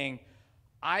saying,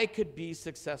 I could be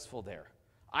successful there.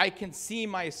 I can see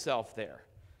myself there.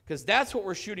 Because that's what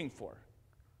we're shooting for.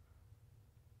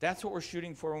 That's what we're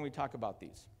shooting for when we talk about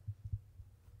these.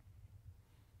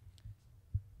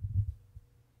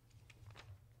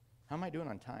 How am I doing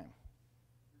on time?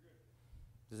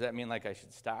 Does that mean like I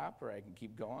should stop or I can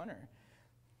keep going? Or?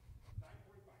 9:45,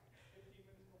 15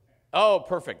 minutes till 10. Oh,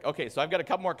 perfect. Okay, so I've got a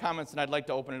couple more comments and I'd like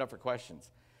to open it up for questions.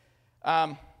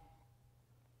 Talk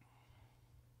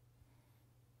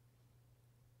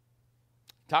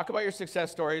about your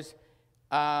success stories.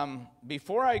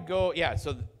 Before I go,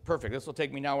 perfect. This will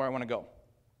take me now where I want to go.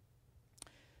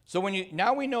 So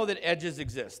now we know that edges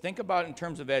exist. Think about in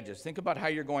terms of edges. Think about how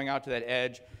you're going out to that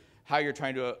edge, how you're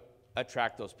trying to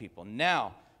attract those people.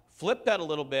 Now, flip that a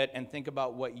little bit and think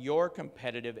about what your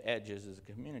competitive edge is as a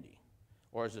community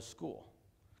or as a school,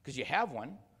 because you have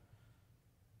one.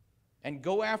 And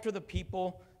go after the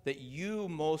people that you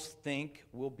most think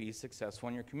will be successful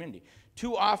in your community.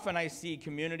 Too often I see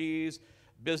communities,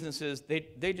 businesses,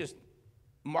 they just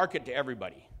market to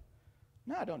everybody.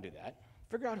 No, don't do that.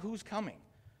 Figure out who's coming.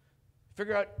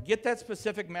 Get that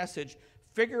specific message,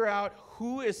 figure out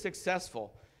who is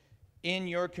successful in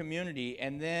your community,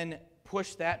 and then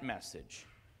push that message.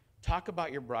 Talk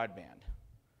about your broadband.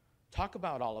 Talk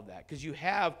about all of that, because you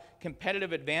have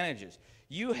competitive advantages.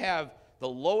 You have the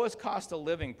lowest cost of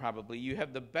living, probably. You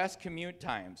have the best commute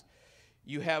times.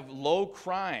 You have low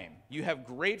crime. You have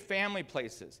great family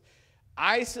places.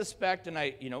 I suspect,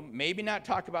 and maybe not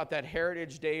talk about that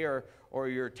Heritage Day or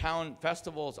your town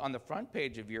festivals on the front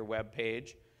page of your web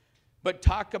page, but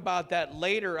talk about that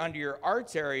later under your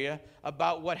arts area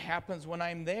about what happens when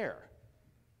I'm there.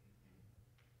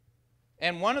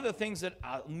 And one of the things that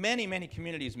many, many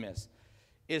communities miss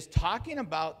is talking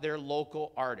about their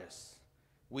local artists.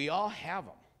 We all have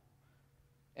them.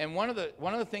 And one of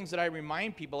the things that I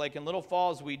remind people, like in Little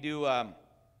Falls, we do a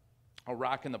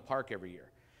Rock in the Park every year.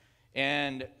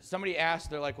 And somebody asked,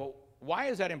 they're like, well, why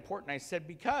is that important? I said,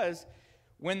 because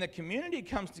when the community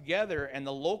comes together and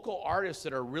the local artists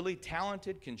that are really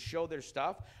talented can show their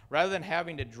stuff, rather than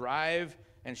having to drive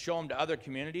and show them to other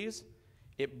communities,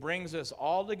 it brings us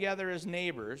all together as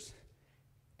neighbors,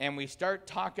 and we start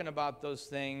talking about those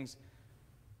things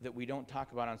that we don't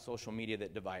talk about on social media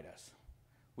that divide us.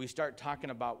 We start talking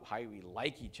about how we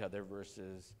like each other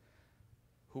versus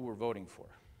who we're voting for.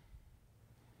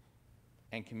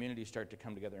 And communities start to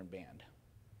come together and band.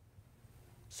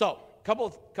 So,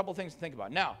 couple things to think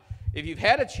about. Now, if you've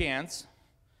had a chance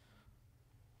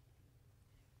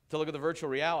to look at the virtual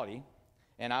reality,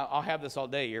 and I'll have this all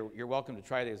day, you're welcome to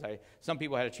try these. Some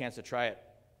people had a chance to try it.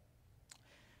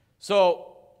 So,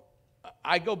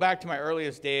 I go back to my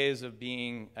earliest days of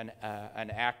being an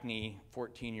acne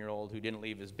 14-year-old who didn't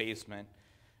leave his basement.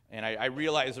 And I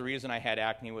realized the reason I had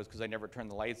acne was because I never turned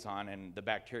the lights on and the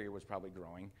bacteria was probably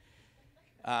growing.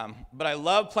 But I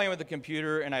loved playing with the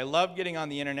computer, and I loved getting on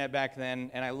the internet back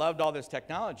then, and I loved all this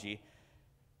technology.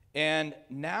 And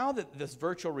now that this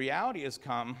virtual reality has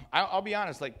come, I'll be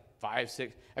honest, like 5,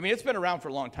 6, I mean, it's been around for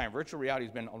a long time. Virtual reality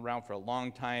has been around for a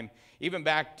long time, even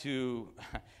back to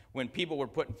when people were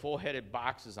putting full-headed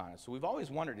boxes on it. So we've always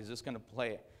wondered, is this going to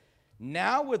play it?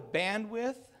 Now with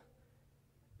bandwidth,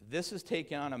 this has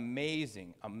taken on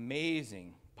amazing,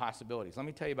 amazing possibilities. Let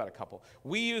me tell you about a couple.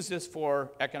 We use this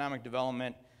for economic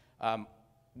development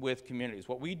with communities.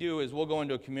 What we do is we'll go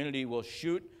into a community, we'll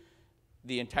shoot,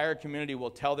 the entire community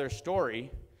will tell their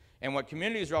story, and what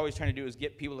communities are always trying to do is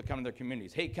get people to come to their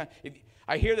communities. Hey,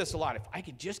 I hear this a lot. If I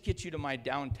could just get you to my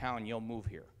downtown, you'll move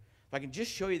here. If I can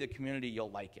just show you the community, you'll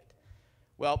like it.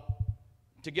 Well,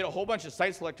 to get a whole bunch of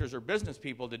site selectors or business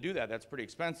people to do that, that's pretty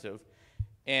expensive.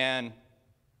 And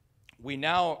we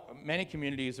now, many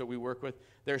communities that we work with,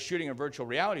 they're shooting a virtual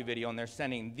reality video and they're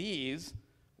sending these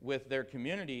with their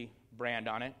community brand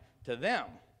on it to them.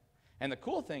 And the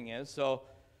cool thing is, so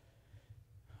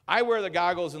I wear the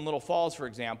goggles in Little Falls, for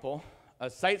example. A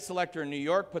site selector in New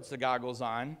York puts the goggles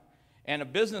on, and a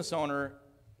business owner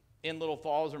in Little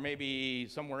Falls or maybe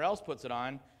somewhere else puts it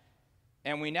on,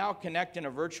 and we now connect in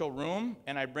a virtual room,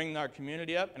 and I bring our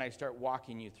community up, and I start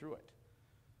walking you through it.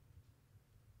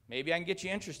 Maybe I can get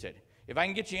you interested. If I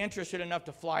can get you interested enough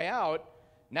to fly out,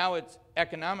 now it's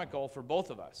economical for both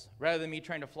of us, rather than me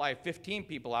trying to fly 15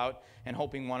 people out and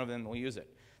hoping one of them will use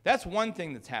it. That's one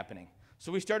thing that's happening.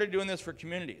 So we started doing this for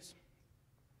communities.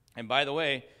 And by the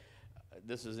way,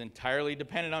 this is entirely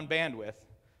dependent on bandwidth.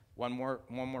 One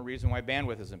more reason why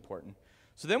bandwidth is important.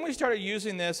 So then we started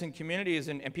using this in communities,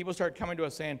 and people started coming to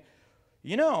us saying,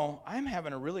 you know, I'm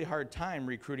having a really hard time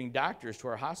recruiting doctors to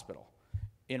our hospital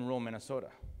in rural Minnesota.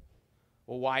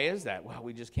 Well, why is that? Well,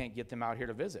 we just can't get them out here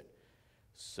to visit.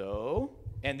 So,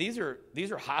 and these are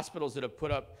hospitals that have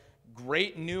put up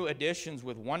great new additions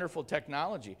with wonderful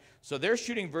technology. So they're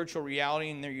shooting virtual reality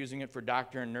and they're using it for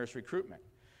doctor and nurse recruitment.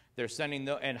 They're sending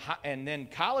and then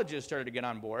colleges started to get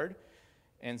on board.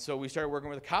 And so we started working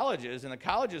with colleges, and the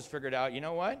colleges figured out, you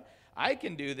know what? I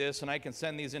can do this, and I can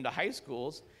send these into high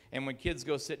schools, and when kids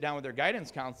go sit down with their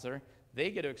guidance counselor, they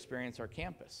get to experience our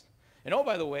campus. And oh,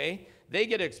 by the way, they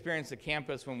get to experience the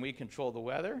campus when we control the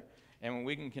weather and when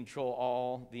we can control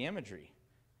all the imagery.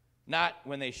 Not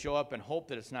when they show up and hope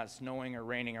that it's not snowing or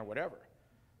raining or whatever.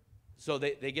 So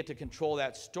they get to control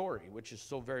that story, which is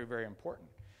so very, very important.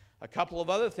 A couple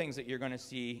of other things that you're going to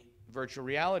see virtual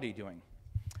reality doing.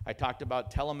 I talked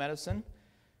about telemedicine.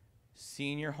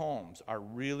 Senior homes are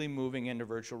really moving into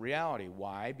virtual reality.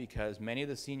 Why? Because many of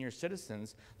the senior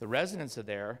citizens, the residents of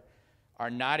there, are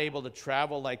not able to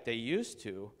travel like they used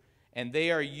to, and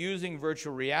they are using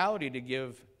virtual reality to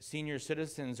give senior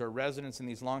citizens or residents in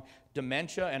these long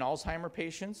dementia and Alzheimer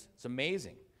patients. It's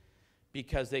amazing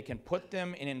because they can put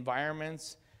them in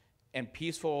environments and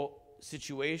peaceful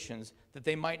situations that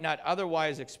they might not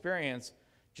otherwise experience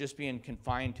just being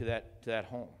confined to that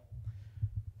home.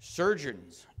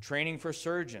 Surgeons, training for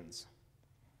surgeons.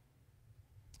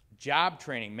 Job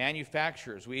training,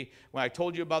 manufacturers. When I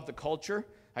told you about the culture,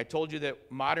 I told you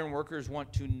that modern workers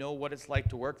want to know what it's like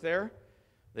to work there.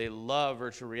 They love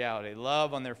virtual reality. They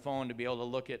love on their phone to be able to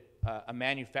look at a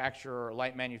manufacturer or a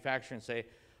light manufacturer and say,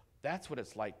 that's what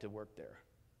it's like to work there.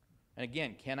 And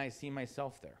again, can I see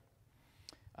myself there?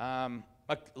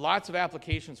 Lots of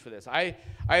applications for this.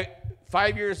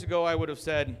 5 years ago, I would have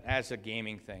said, that's a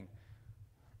gaming thing.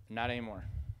 Not anymore.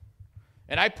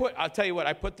 And I'll tell you what,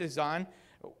 I put this on.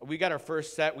 We got our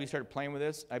first set. We started playing with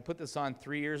this. I put this on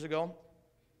 3 years ago.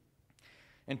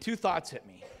 And two thoughts hit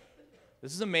me.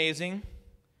 This is amazing.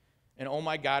 And oh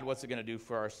my God, what's it going to do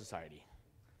for our society?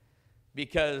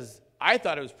 Because I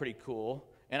thought it was pretty cool.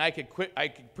 And I could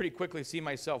pretty quickly see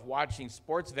myself watching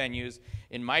sports venues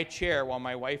in my chair while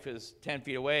my wife is 10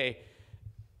 feet away.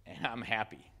 And I'm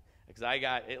happy. Because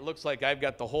it looks like I've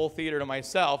got the whole theater to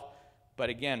myself. But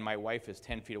again, my wife is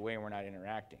 10 feet away and we're not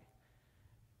interacting.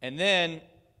 And then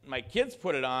my kids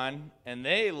put it on and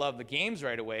they love the games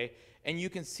right away. And you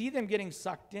can see them getting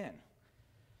sucked in.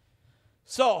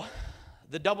 So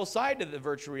the double side to the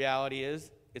virtual reality is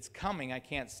it's coming. I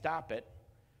can't stop it.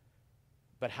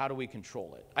 But how do we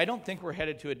control it? I don't think we're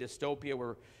headed to a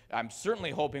dystopia. I'm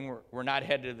certainly hoping we're not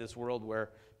headed to this world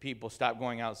where people stop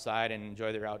going outside and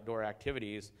enjoy their outdoor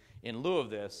activities in lieu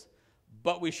of this.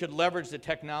 But we should leverage the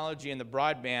technology and the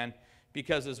broadband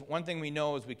because there's one thing we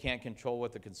know is we can't control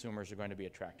what the consumers are going to be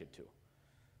attracted to.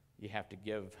 You have to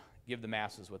give the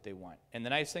masses what they want. And the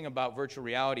nice thing about virtual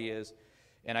reality is,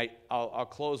 and I'll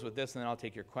close with this and then I'll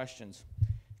take your questions.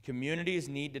 Communities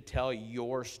need to tell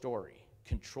your story.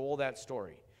 Control that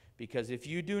story. Because if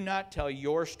you do not tell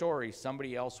your story,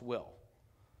 somebody else will.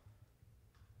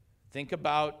 Think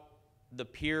about the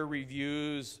peer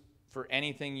reviews for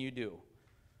anything you do.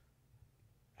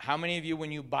 How many of you,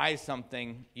 when you buy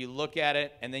something, you look at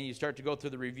it and then you start to go through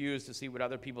the reviews to see what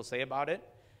other people say about it?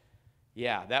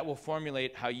 Yeah, that will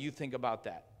formulate how you think about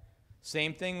that.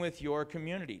 Same thing with your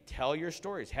community. Tell your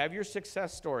stories. Have your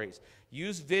success stories.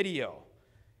 Use video.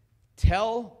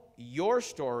 Tell your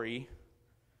story.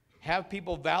 Have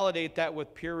people validate that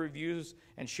with peer reviews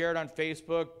and share it on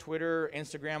Facebook, Twitter,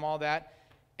 Instagram, all that.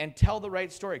 And tell the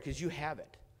right story because you have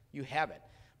it. You have it.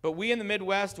 But we in the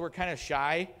Midwest, we're kind of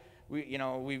shy.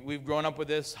 We've grown up with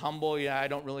this humble, I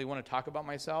don't really want to talk about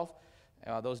myself.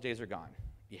 Those days are gone.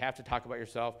 You have to talk about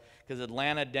yourself because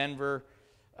Atlanta, Denver,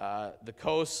 the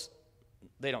coast,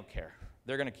 they don't care.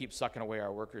 They're going to keep sucking away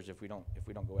our workers if we don't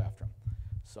go after them.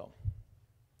 So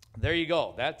there you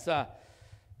go. That's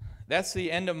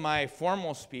the end of my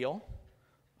formal spiel.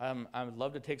 I would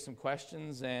love to take some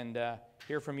questions and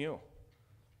hear from you.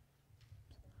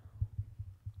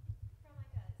 From like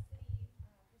a city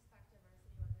perspective or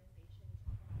city organization,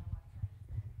 talk about our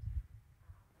websites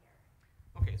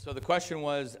and here. Okay, so the question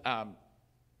was,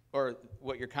 or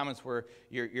what your comments were,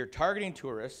 you're targeting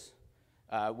tourists,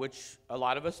 which a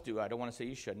lot of us do. I don't want to say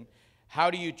you shouldn't. How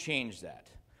do you change that?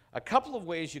 A couple of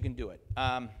ways you can do it.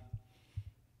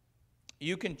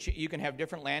 You can have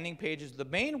different landing pages. The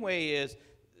main way is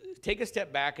take a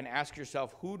step back and ask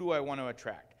yourself, who do I want to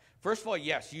attract? First of all,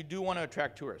 yes, you do want to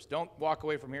attract tourists. Don't walk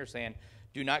away from here saying,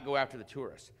 do not go after the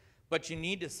tourists. But you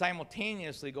need to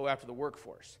simultaneously go after the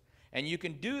workforce. And you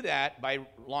can do that by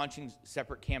launching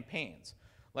separate campaigns.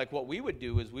 Like what we would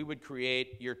do is we would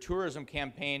create your tourism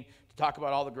campaign to talk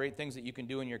about all the great things that you can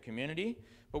do in your community,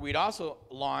 but we'd also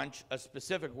launch a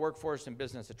specific workforce and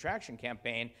business attraction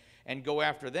campaign and go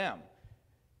after them.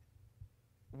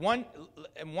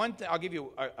 I'll give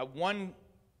you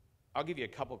a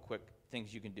couple quick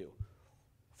things you can do.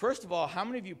 First of all, how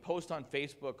many of you post on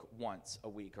Facebook once a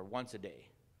week or once a day?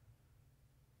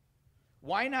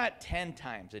 Why not 10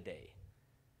 times a day?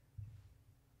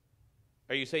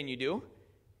 Are you saying you do?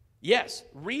 Yes,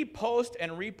 repost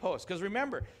and repost. Because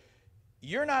remember,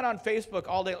 you're not on Facebook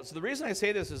all day. So the reason I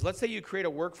say this is, let's say you create a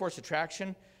workforce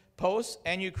attraction post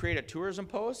and you create a tourism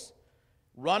post.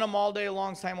 Run them all day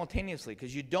long simultaneously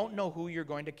because you don't know who you're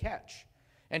going to catch.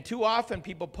 And too often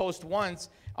people post once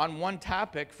on one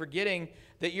topic forgetting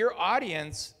that your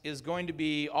audience is going to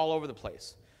be all over the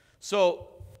place. So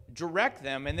direct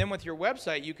them, and then with your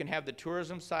website you can have the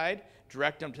tourism side,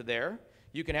 direct them to there.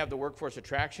 You can have the workforce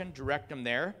attraction, direct them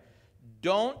there.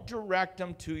 Don't direct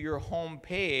them to your home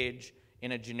page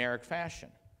in a generic fashion.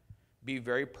 Be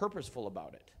very purposeful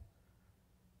about it.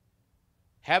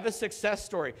 Have a success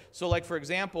story. So like, for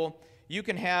example, you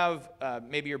can have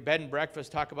maybe your bed and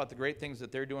breakfast talk about the great things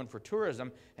that they're doing for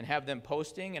tourism and have them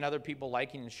posting and other people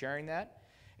liking and sharing that.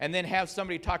 And then have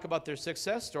somebody talk about their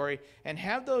success story and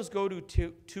have those go to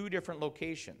two different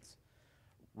locations.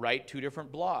 Write 2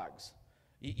 different blogs.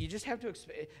 You just have to,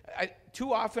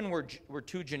 too often we're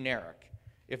too generic,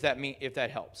 if that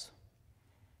helps.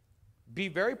 Be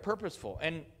very purposeful.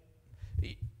 And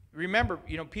remember,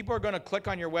 people are going to click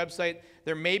on your website.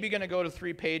 They're maybe going to go to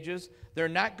 3 pages. They're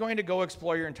not going to go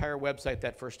explore your entire website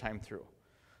that first time through.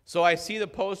 So I see the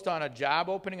post on a job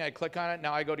opening. I click on it.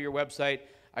 Now I go to your website.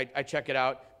 I check it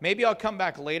out. Maybe I'll come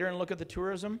back later and look at the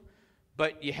tourism.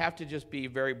 But you have to just be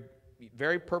very,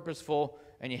 very purposeful,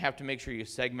 and you have to make sure you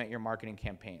segment your marketing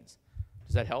campaigns.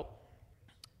 Does that help?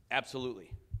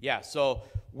 Absolutely. Yeah, so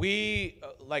we,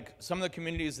 like some of the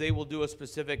communities, they will do a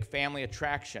specific family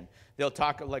attraction. They'll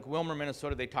talk, like Wilmer,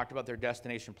 Minnesota, they talked about their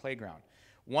destination playground.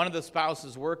 One of the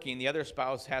spouses working, the other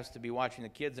spouse has to be watching the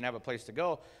kids and have a place to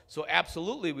go. So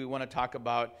absolutely we want to talk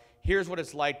about, here's what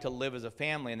it's like to live as a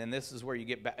family, and then this is where you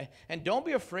get back. And don't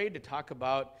be afraid to talk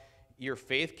about your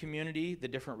faith community, the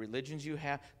different religions you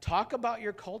have. Talk about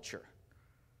your culture.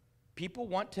 People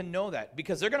want to know that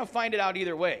because they're going to find it out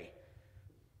either way.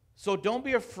 So don't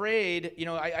be afraid.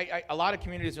 A lot of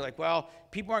communities are like, well,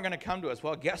 people aren't going to come to us.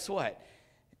 Well, guess what?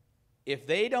 If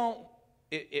they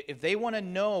want to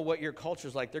know what your culture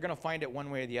is like, they're going to find it one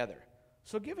way or the other.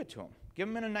 So give it to them.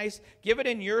 Give it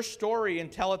in your story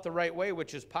and tell it the right way,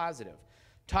 which is positive.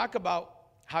 Talk about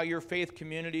how your faith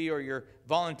community or your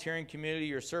volunteering community,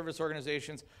 your service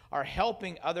organizations are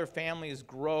helping other families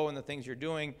grow in the things you're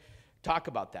doing. Talk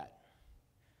about that.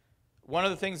 One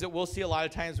of the things that we'll see a lot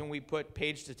of times when we put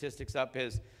page statistics up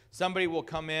is somebody will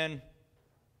come in,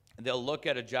 they'll look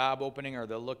at a job opening or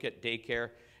they'll look at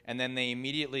daycare, and then they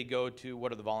immediately go to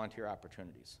what are the volunteer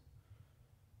opportunities.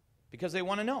 Because they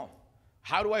want to know,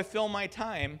 how do I fill my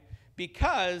time?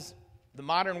 Because the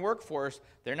modern workforce,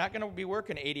 they're not going to be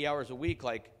working 80 hours a week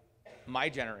like my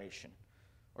generation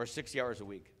or 60 hours a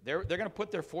week. They're going to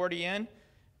put their 40 in,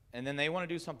 and then they want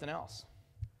to do something else.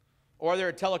 Or they're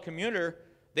a telecommuter.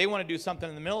 They want to do something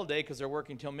in the middle of the day because they're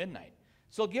working till midnight.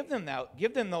 So give them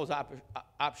those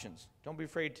options. Don't be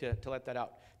afraid to let that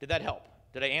out. Did that help?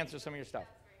 Did I answer some of your stuff?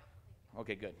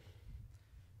 Okay, good.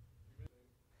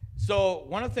 So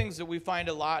one of the things that we find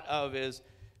a lot of is,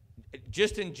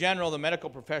 just in general, the medical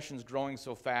profession is growing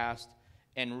so fast,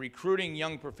 and recruiting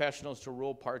young professionals to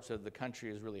rural parts of the country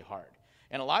is really hard.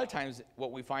 And a lot of times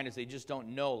what we find is they just don't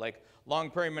know. Like Long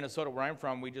Prairie, Minnesota, where I'm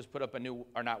from, we just put up a new,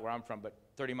 or not where I'm from, but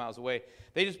 30 miles away.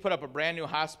 They just put up a brand new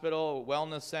hospital,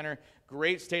 wellness center,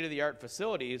 great state-of-the-art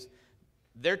facilities.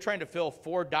 They're trying to fill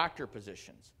 4 doctor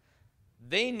positions.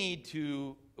 They need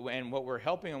to, and what we're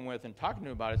helping them with and talking to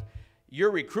them about is, your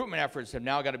recruitment efforts have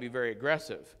now got to be very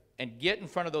aggressive and get in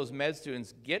front of those med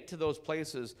students, get to those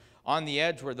places on the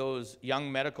edge where those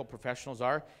young medical professionals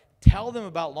are. Tell them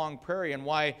about Long Prairie and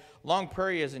why Long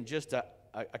Prairie isn't just a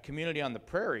community on the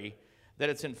prairie, that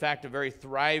it's in fact a very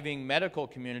thriving medical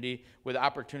community with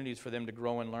opportunities for them to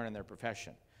grow and learn in their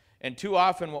profession. And too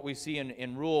often what we see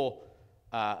in rural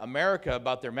America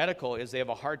about their medical is they have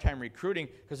a hard time recruiting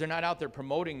because they're not out there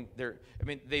promoting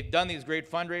they've done these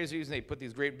great fundraisers and they put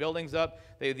these great buildings up,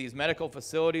 they have these medical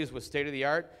facilities with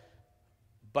state-of-the-art,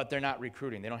 but they're not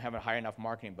recruiting. They don't have a high enough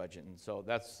marketing budget, and so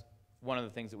that's one of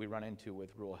the things that we run into with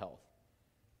rural health.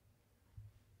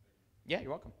 Yeah,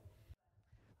 you're welcome.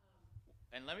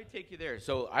 And let me take you there.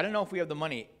 So I don't know if we have the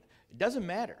money. It doesn't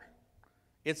matter.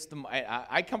 It's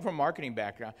I come from a marketing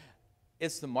background.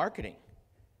 It's the marketing.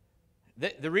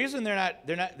 The reason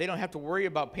they don't have to worry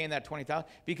about paying that $20,000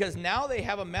 because now they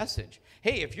have a message.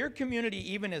 Hey, if your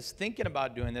community even is thinking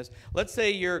about doing this, let's say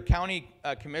your county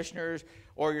commissioners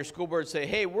or your school board say,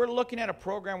 hey, we're looking at a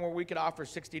program where we could offer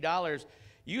 $60.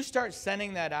 You start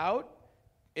sending that out,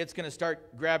 it's going to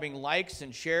start grabbing likes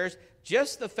and shares.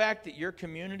 Just the fact that your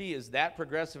community is that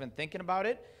progressive and thinking about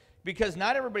it, because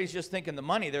not everybody's just thinking the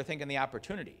money, they're thinking the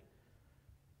opportunity.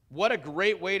 What a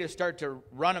great way to start to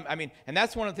run them. I mean, and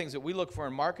that's one of the things that we look for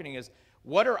in marketing is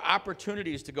what are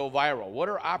opportunities to go viral? What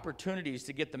are opportunities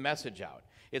to get the message out?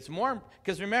 It's more,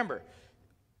 because remember,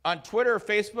 on Twitter or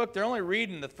Facebook, they're only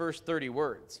reading the first 30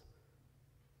 words.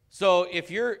 So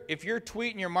if your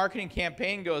tweet and your marketing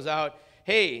campaign goes out,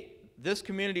 hey, this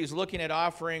community is looking at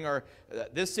offering, or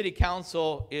this city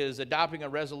council is adopting a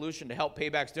resolution to help pay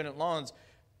back student loans,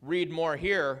 read more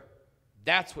here,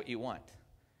 that's what you want.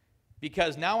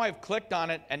 Because now I've clicked on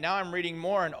it, and now I'm reading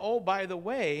more, and oh, by the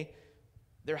way,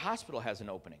 their hospital has an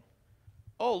opening.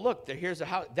 Oh, look, here's a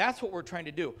house. That's what we're trying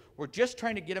to do. We're just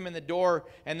trying to get them in the door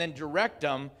and then direct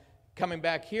them coming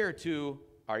back here to,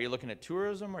 are you looking at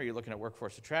tourism? Are you looking at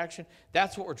workforce attraction?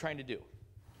 That's what we're trying to do.